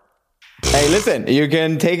heart? Hey, listen, you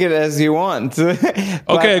can take it as you want.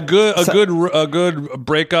 Okay, a good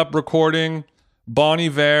breakup recording. Bon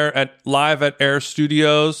Iver live at Air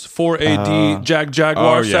Studios 4AD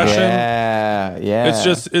Jaguar session. Yeah.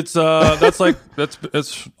 It's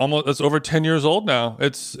that's over 10 years old now.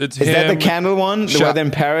 It's Is him. that the candle one? Where they're in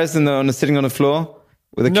Paris and they're sitting on the floor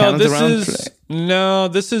with the candles around?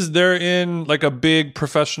 This is they're in a big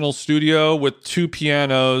professional studio with 2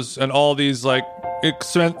 pianos and all these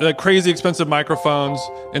crazy expensive microphones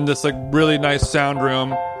in this really nice sound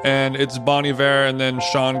room, and it's Bon Iver and then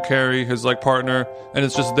Sean Carey, his partner, and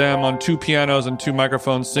it's just them on 2 pianos and 2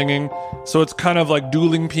 microphones singing. So it's kind of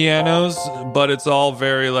dueling pianos, but it's all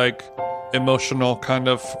very emotional, kind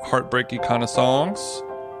of heartbreaky kind of songs.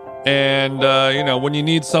 And when you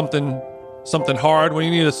need something hard, when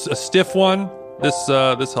you need a stiff one,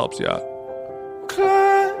 this helps you out.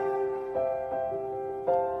 Climb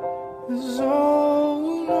is all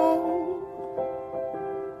alone.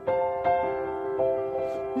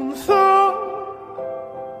 When the thought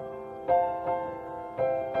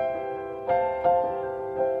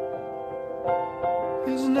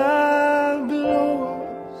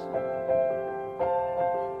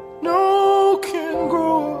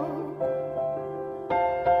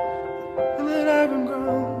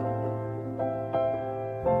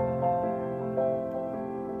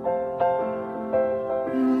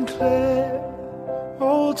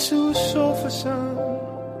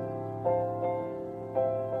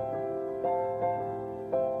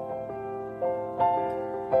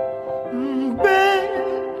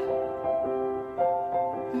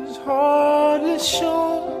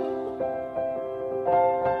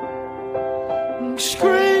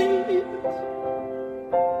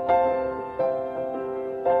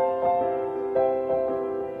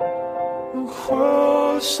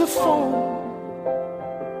across the phone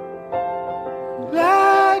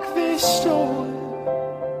like this story.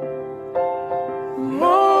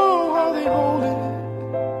 Oh, how they hold it.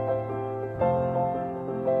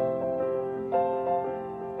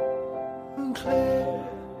 And Claire,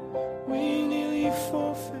 we nearly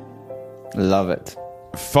forfeit. Love it.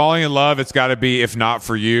 Falling in Love, it's got to be If Not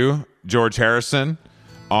For You, George Harrison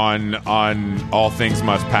on All Things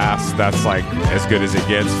Must Pass. That's like as good as it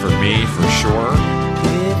gets for me, for sure.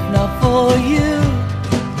 If not for you,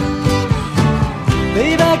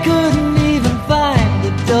 babe, I couldn't even find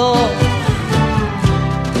the door.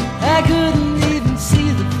 I couldn't even see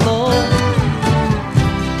the floor.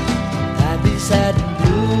 I'd be sad and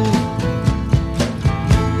blue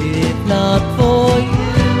if not for you.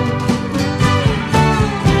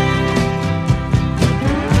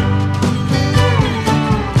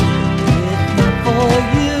 If not for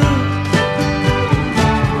you,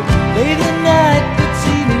 babe, the night would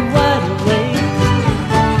see me wide awake.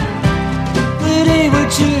 The day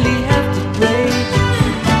would surely have to break.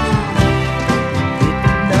 It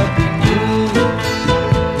would not be new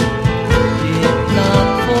if not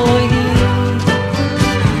for you.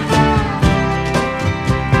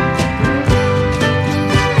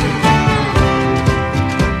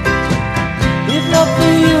 If not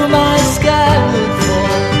for you, my sky would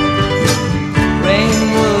fall. Rain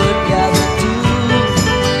would gather too.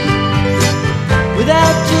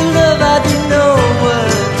 Without your love, I'd be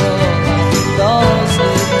nowhere at all. I'd be lost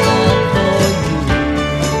if not for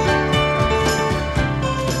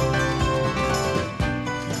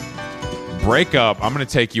you. Break Up, I'm going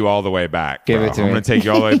to take you all the way back. Give bro. it to I'm me. going to take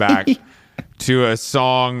you all the way back to a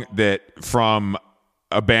song that from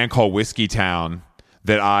a band called Whiskey Town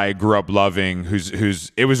that I grew up loving.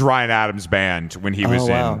 Who's it was Ryan Adams' band when he was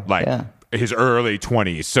wow. in like Yeah. his early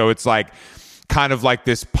 20s. So it's like kind of like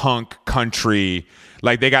this punk country.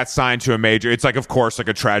 Like they got signed to a major. It's like, of course, like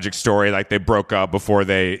a tragic story. Like they broke up before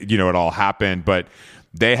they, it all happened. But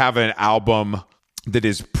they have an album that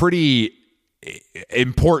is pretty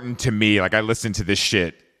important to me. Like I listened to this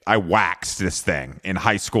shit. I waxed this thing in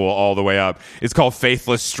high school all the way up. It's called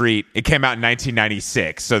Faithless Street. It came out in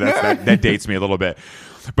 1996. So that dates me a little bit.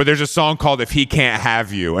 But there's a song called If He Can't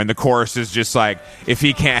Have You. And the chorus is just like, if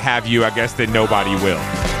he can't have you, I guess then nobody will.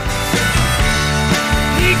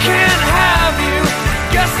 He can't have you,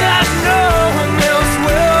 guess that no one else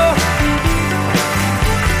will.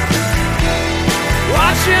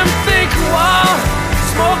 Watch him think a while,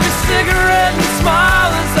 smoke a cigarette and smile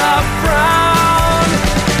as I frown.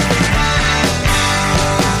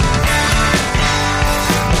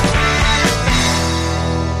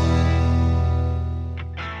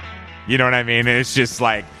 You know what I mean? And it's just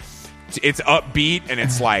like, it's upbeat and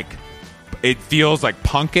it's like, it feels like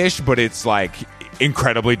punkish, but it's like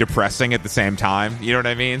incredibly depressing at the same time. You know what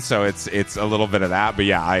I mean? So it's a little bit of that. But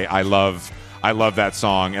yeah, I love that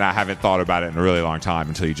song, and I haven't thought about it in a really long time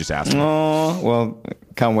until you just asked me. Oh, well,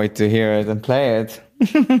 can't wait to hear it and play it.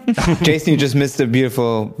 Jason, you just missed a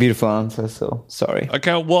beautiful, beautiful answer, so sorry.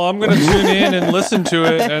 Okay, well, I'm gonna tune in and listen to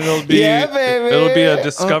it, and it'll be Yeah, baby. it'll be a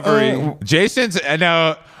discovery.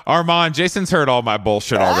 Armand, Jason's heard all my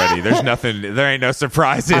bullshit already. There's nothing, there ain't no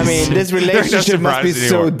surprises. I mean, this There's no relationship must be surprises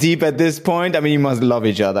so anymore. deep at this point. I mean, you must love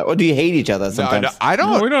each other. Or do you hate each other sometimes? No, I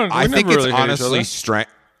don't. No, we don't- I we think never it's really hate each honestly other.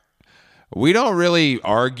 strength. We don't really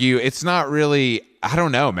argue. It's not really. I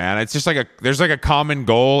don't know, man. It's just like there's like a common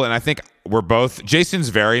goal, and I think we're both. Jason's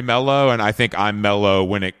very mellow, and I think I'm mellow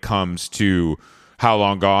when it comes to How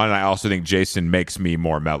Long Gone. And I also think Jason makes me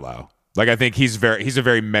more mellow. Like I think he's a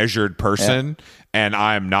very measured person, and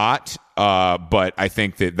I'm not. But I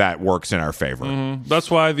think that works in our favor.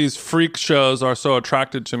 That's why these freak shows are so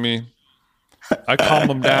attracted to me. I calm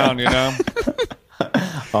them down, you know.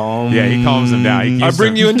 Yeah, he calms them down. He I keeps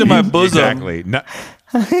bring them- you into my bosom. Exactly.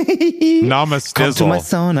 Namaste. Come to my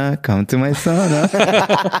sauna. Come to my sauna.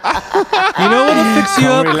 You know what'll fix you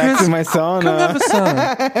Come up, relax Chris? in my sauna. Come have a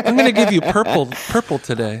sauna. I'm gonna give you purple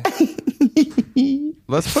today.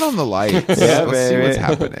 Let's put on the lights. Yeah, Let's see baby. what's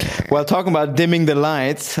happening. Well, talking about dimming the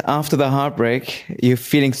lights after the heartbreak, you're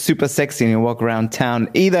feeling super sexy and you walk around town,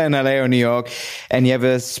 either in LA or New York, and you have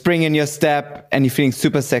a spring in your step and you're feeling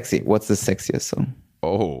super sexy. What's the sexiest song?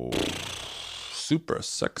 Oh, Super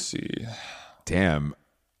sexy. damn.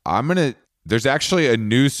 There's actually a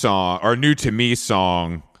new song, or new to me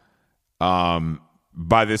song,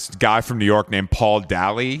 by this guy from New York named Paul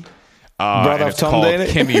Daly. Brother and of it's Tom called Daly?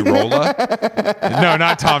 Kimmy Rolla. No,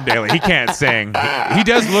 not Tom Daly. He can't sing. He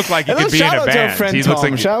does look like he A little could be in shout a out to our band. friend He looks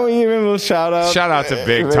Tom. like Shall we give him a little shout out? Shout out to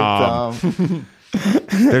Big Tom.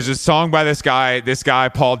 There's a song by this guy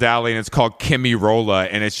Paul Dowling, and it's called Kimmy Rolla,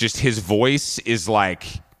 and it's just his voice is like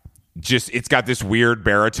it's got this weird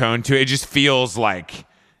baritone to it. It just feels like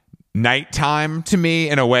nighttime to me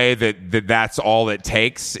in a way that's all it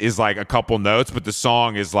takes is like a couple notes, but the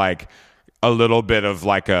song is like a little bit of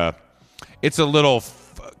like it's a little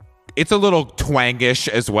twangish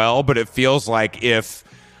as well, but it feels like if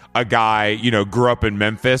a guy, grew up in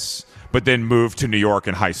Memphis but then moved to New York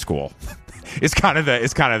in high school. It's kind of the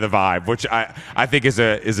vibe, which I think is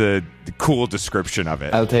a cool description of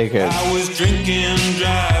it. I'll take it. I was drinking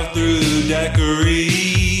drive-through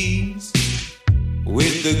daiquiris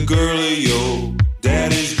with the girl of your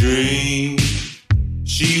daddy's dream.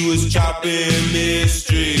 She was chopping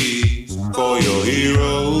mysteries for your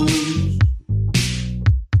heroes.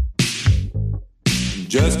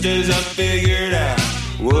 Just as I figured out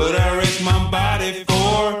what I risked my body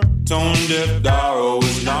for, Tone Deaf Darrow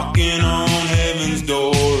was knocking on heaven's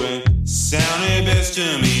door and sounded best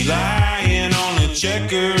to me lying on a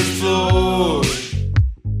checkered floor.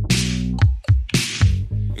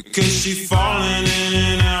 Cause she falling in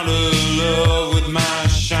and out of love with my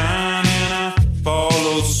shine, and I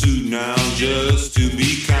follow suit now just to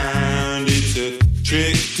be kind. It's a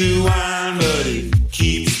trick to wine, but it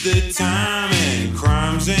keeps the time, and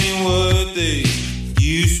crimes ain't what they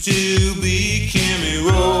used to be. Kimmy,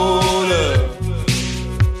 roll up,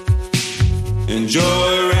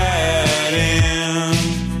 enjoy riding.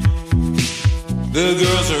 The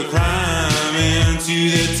girls are climbing to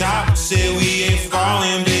the top, say we ain't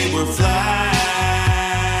falling, babe, we're flying.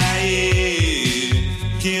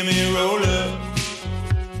 Kimmy, roll up.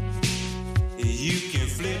 You can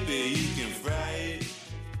flip it, you can fry it.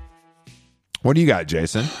 What do you got,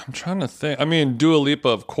 Jason? I'm trying to think. I mean, Dua Lipa,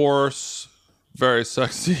 of course, very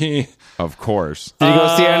sexy. Of course. Did you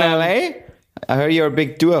go see her in LA? I heard you're a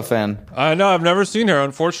big Dua fan. I know. I've never seen her,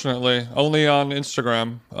 unfortunately. Only on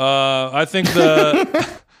Instagram. I think the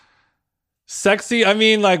sexy. I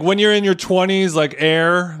mean, like when you're in your 20s, like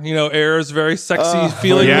Air. Air is very sexy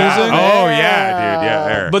feeling Yeah. music. Oh yeah, dude. Yeah.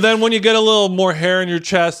 Air. But then when you get a little more hair in your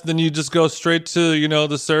chest, then you just go straight to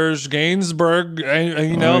the Serge Gainsbourg.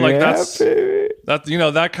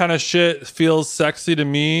 That kind of shit feels sexy to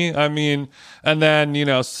me. I mean, and then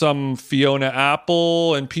some Fiona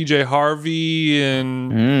Apple and PJ Harvey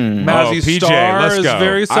and Mazzy PJ, Star let's is go.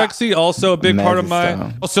 very sexy. Also a big part of my.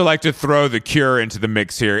 Star. Also like to throw The Cure into the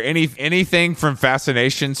mix here. Anything from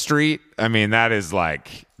Fascination Street? I mean, that's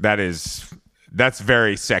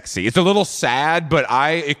very sexy. It's a little sad, but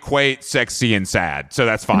I equate sexy and sad, so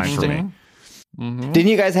that's fine for me. Didn't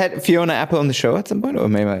you guys had Fiona Apple on the show at some point? Or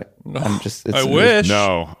maybe I'm just... I wish.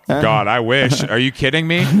 No, God, I wish. Are you kidding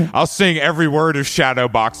me? I'll sing every word of Shadow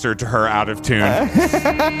Boxer to her out of tune.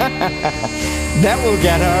 That will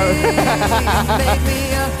get her. Make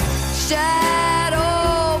me a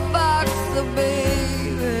shadow boxer,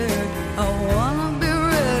 baby. I wanna be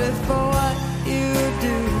ready for what you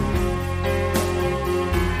do.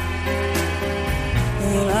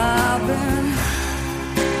 And I've been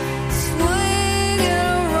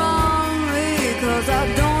swinging wrongly, 'cause I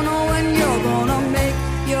don't know when you're gonna make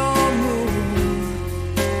your move.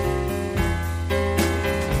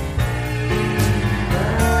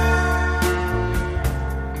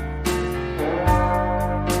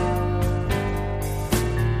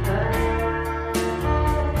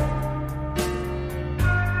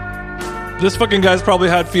 This fucking guy's probably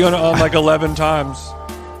had Fiona on like 11 times.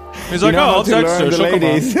 He's like, I'll text her. She'll come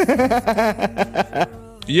on.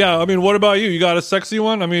 Yeah, I mean, what about you? You got a sexy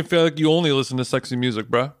one? I mean, I feel like you only listen to sexy music,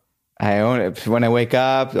 bro. I own it when I wake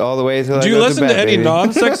up all the way till I Do you go listen to to bed, any baby.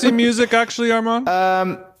 non-sexy music, actually, Armand?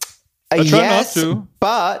 I try yes, not to.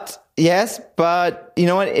 but you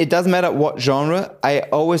know what? It doesn't matter what genre. I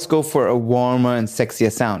always go for a warmer and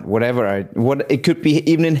sexier sound. It could be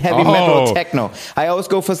even in heavy metal or techno. I always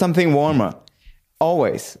go for something warmer.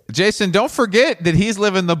 Always. Jason, don't forget that he's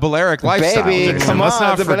living the Balearic lifestyle. Baby, Jason. come Let's on,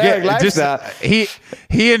 not the forget. Balearic lifestyle.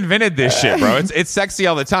 He invented this shit, bro. It's sexy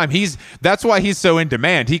all the time. That's why he's so in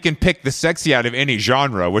demand. He can pick the sexy out of any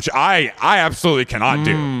genre, which I absolutely cannot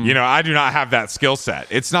do. I do not have that skill set.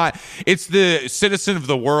 It's the citizen of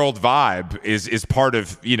the world vibe is part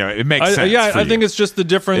of, it makes sense. Yeah, for I you. think it's just the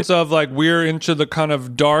difference of like we're into the kind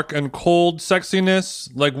of dark and cold sexiness.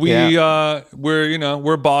 Like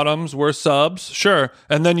we're bottoms, we're subs, sure.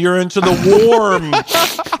 And then you're into the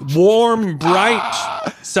warm, bright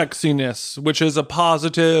sexiness, which is a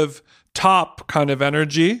positive top kind of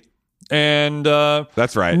energy. And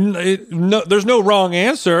That's right. there's no wrong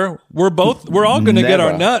answer. We're all going to get our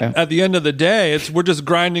Never. nut Yeah. at the end of the day. We're just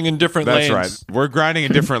grinding in different That's lanes. right. We're grinding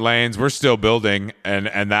in different lanes. We're still building,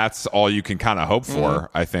 and that's all you can kind of hope for,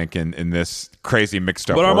 I think, in this crazy mixed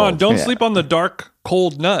up But world. Armand, don't Yeah. sleep on the dark,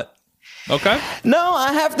 cold nut. Okay. No,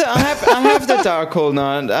 I have the dark cold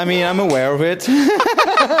nut. I mean, I'm aware of it.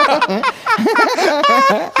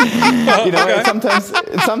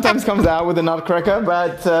 It sometimes comes out with a nutcracker,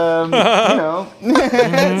 but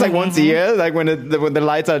it's like once a year, like when the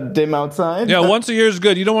lights are dim outside. Yeah, once a year is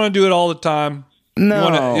good. You don't want to do it all the time.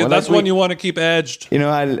 No, That's one you want to keep edged.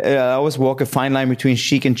 I always walk a fine line between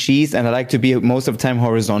chic and cheese, and I like to be most of the time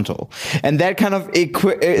horizontal. And that kind of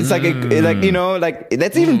it's like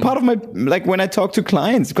that's even part of my when I talk to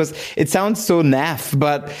clients, because it sounds so naff.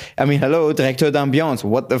 But I mean, hello, directeur d'ambiance.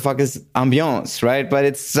 What the fuck is ambiance, right? But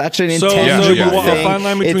it's such an intangible you want a thing. fine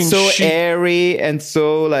line between It's so chic- airy and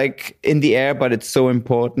so like in the air, but it's so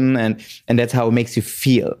important, and that's how it makes you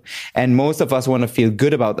feel. And most of us want to feel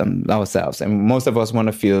good about ourselves, and most of us want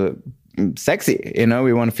to feel sexy,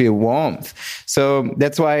 we want to feel warmth. So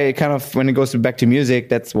that's why it kind of, when it goes back to music,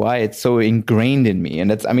 that's why it's so ingrained in me.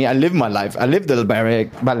 And I live my life. I live the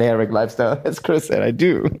Balearic lifestyle, as Chris said, I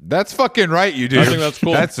do. That's fucking right, you do. I think that's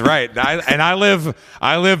cool. That's right. I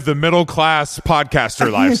live the middle class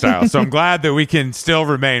podcaster lifestyle. So I'm glad that we can still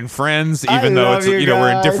remain friends, even though it's we're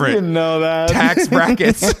in different tax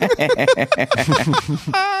brackets.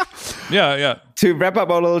 Yeah. To wrap up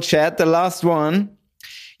our little chat, the last one.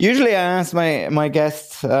 Usually I ask my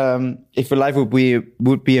guests if your life would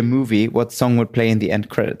be a movie, what song would play in the end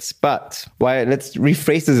credits. But let's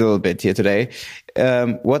rephrase this a little bit here today.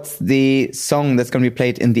 What's the song that's going to be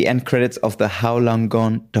played in the end credits of the How Long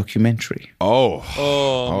Gone documentary? Oh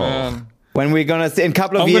man. When we're going to see in a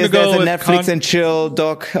couple of I'm gonna years, go there's a with Netflix and chill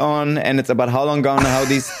doc on, and it's about how long gone, how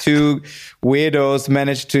these two weirdos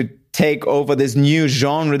managed to take over this new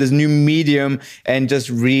genre, this new medium, and just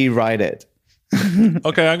rewrite it.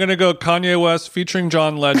 Okay, I'm gonna go Kanye West featuring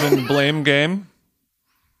John Legend, Blame Game.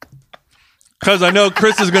 Cause I know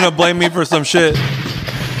Chris is gonna blame me for some shit.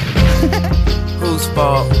 Whose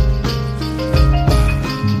fault?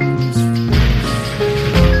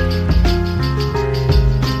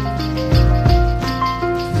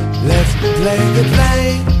 Let's play the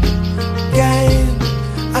blame game.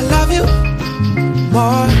 I love you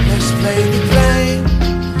more. Let's play the blame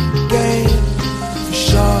game for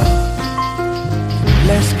sure.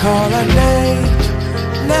 Let's call our names.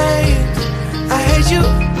 I hate you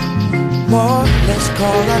more. Let's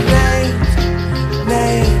call our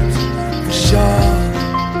names for sure.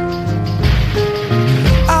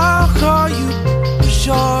 I'll call you for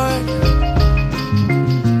short.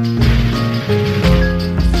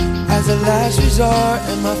 As a last resort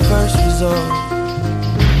and my first resort.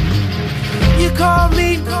 You call me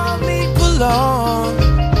for long.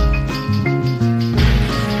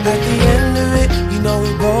 At the end of it, you know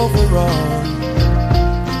we both were wrong.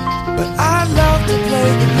 But I love to play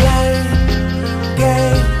the blame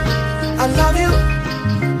game. I love you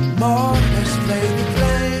more. Let's play the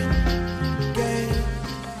blame game.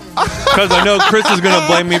 Cause I know Chris is gonna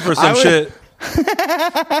blame me for some shit.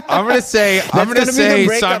 I'm gonna say Simon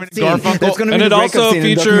Garfunkel. That's gonna be And the it breakup also scene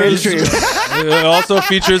in the features documentary. it also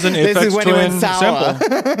features an This Aphex is when it went Twin sour. sample.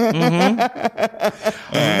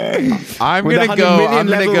 I'm When the gonna 100 go. million I'm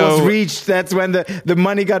gonna level go. was reached, that's when the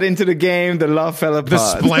money got into the game, the love fell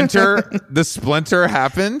apart. The splinter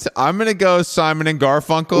happened. I'm gonna go Simon and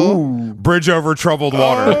Garfunkel. Bridge over troubled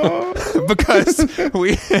water. Because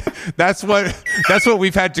that's what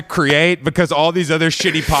we've had to create, because all these other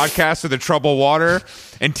shitty podcasts are the troubled water,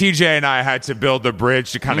 and TJ and I had to build the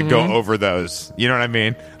bridge to kind of go over those. You know what I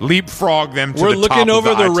mean? Leapfrog them to We're the looking top over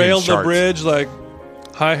of the iTunes rail of the charts. bridge like,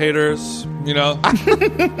 hi haters, Yeah,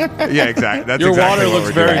 exactly. That's your exactly water what looks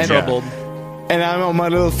we're very doing. troubled. And I'm on my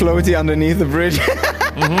little floaty underneath the bridge.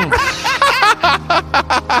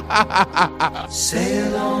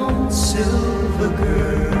 Sail on, silver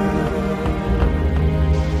girl.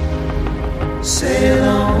 Sail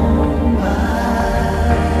on by.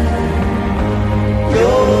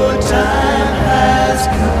 Your time has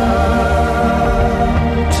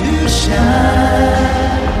come to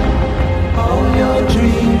shine. All your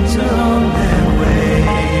dreams are on their way.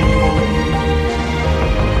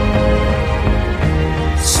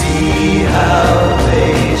 See how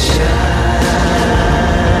they shine.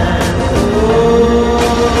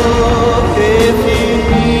 Oh, if you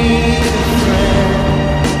need a friend,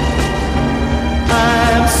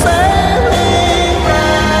 I'm sailing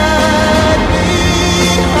right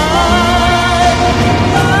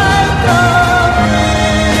behind.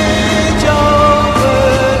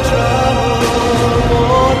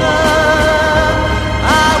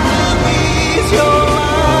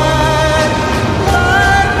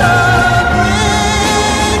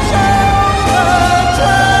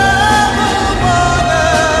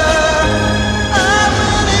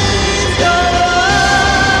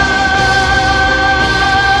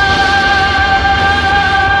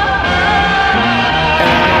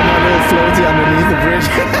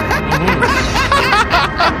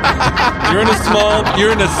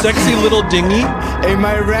 You're in a sexy little dinghy. In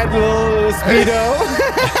my red little Speedo.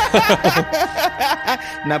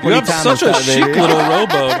 You have such a chic little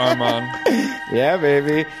rowboat, Armand. Yeah,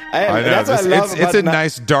 baby. I know. That's what I love It's about a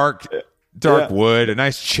nice dark wood, a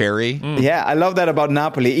nice cherry. Yeah, I love that about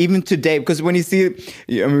Napoli, even today, because when you see,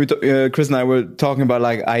 I mean, Chris and I were talking about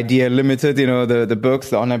like Idea Limited, you know, the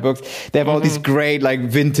books, the online books. They have all these great like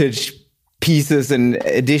vintage pieces and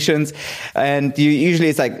editions, and usually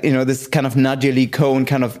it's like, you know, this kind of Nadia Lee Cohen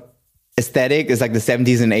kind of aesthetic is like the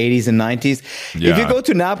 70s and 80s and 90s. Yeah. If you go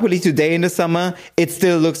to Napoli today in the summer, it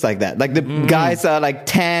still looks like that. Like the guys are like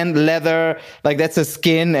tan leather, like that's a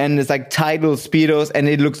skin, and it's like tight little Speedos, and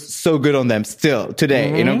it looks so good on them still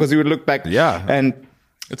today, you know, because you would look back. Yeah. And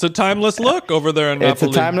It's a timeless look over there in Napoli. it's a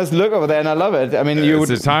timeless look over there, and I love it. I mean, It's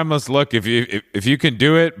a timeless look. If you can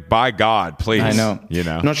do it, by God, please. I know. You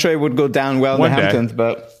know. Not sure it would go down well One in the day. Hamptons,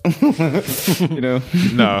 but you know.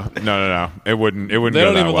 No. It wouldn't. They go don't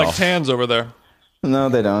that even well. like tans over there. No,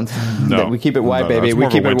 they don't. No. We keep it white, No, baby. it's We more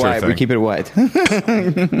of a keep it winter white. We thing. keep it white.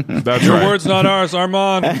 That's Your right. words, not ours,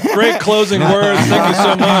 Armand. Great closing words. Thank you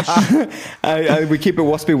so much. We keep it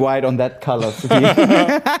waspy white on that color.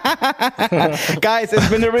 Guys, it's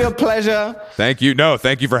been a real pleasure. Thank you. No,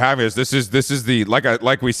 thank you for having us. This is the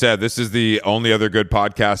like we said, this is the only other good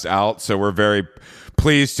podcast out. So we're very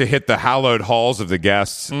pleased to hit the hallowed halls of the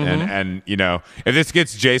guests, and you know, if this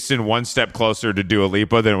gets Jason one step closer to Dua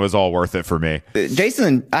Lipa, then it was all worth it for me.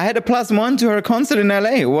 Jason, I had a +1 to her concert in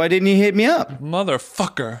LA. Why didn't you hit me up?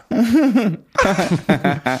 Motherfucker.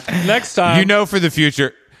 Next time. You know, for the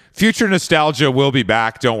future nostalgia will be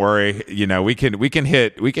back. Don't worry. You know, we can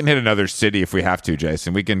hit another city if we have to,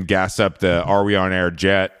 Jason. We can gas up the Are We On Air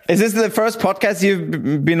jet. Is this the first podcast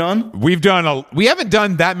you've been on? We haven't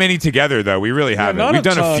done that many together though. We really haven't. not We've a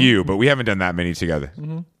done a ton. few, but we haven't done that many together.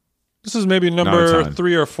 This is maybe Not a number ton.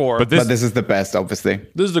 3 or 4. But But this is the best, obviously.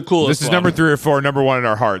 this is the coolest This is one. number 3 or 4, number 1 in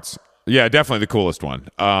our hearts. Yeah, definitely the coolest one.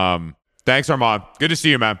 Thanks, Armand. Good to see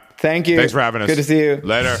you, man. Thank you. Thanks for having us. Good to see you.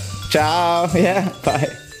 Later. Ciao. Yeah, bye.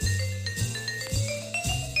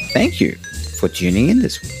 Thank you for tuning in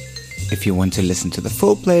this week. If you want to listen to the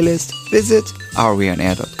full playlist, visit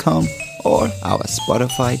areweonair.com or our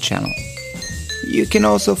Spotify channel. You can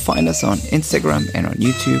also find us on Instagram and on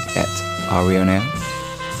YouTube at areweonair.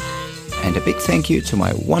 And a big thank you to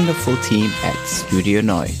my wonderful team at Studio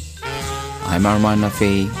Neu. I'm Armand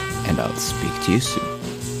Nafei, and I'll speak to you soon.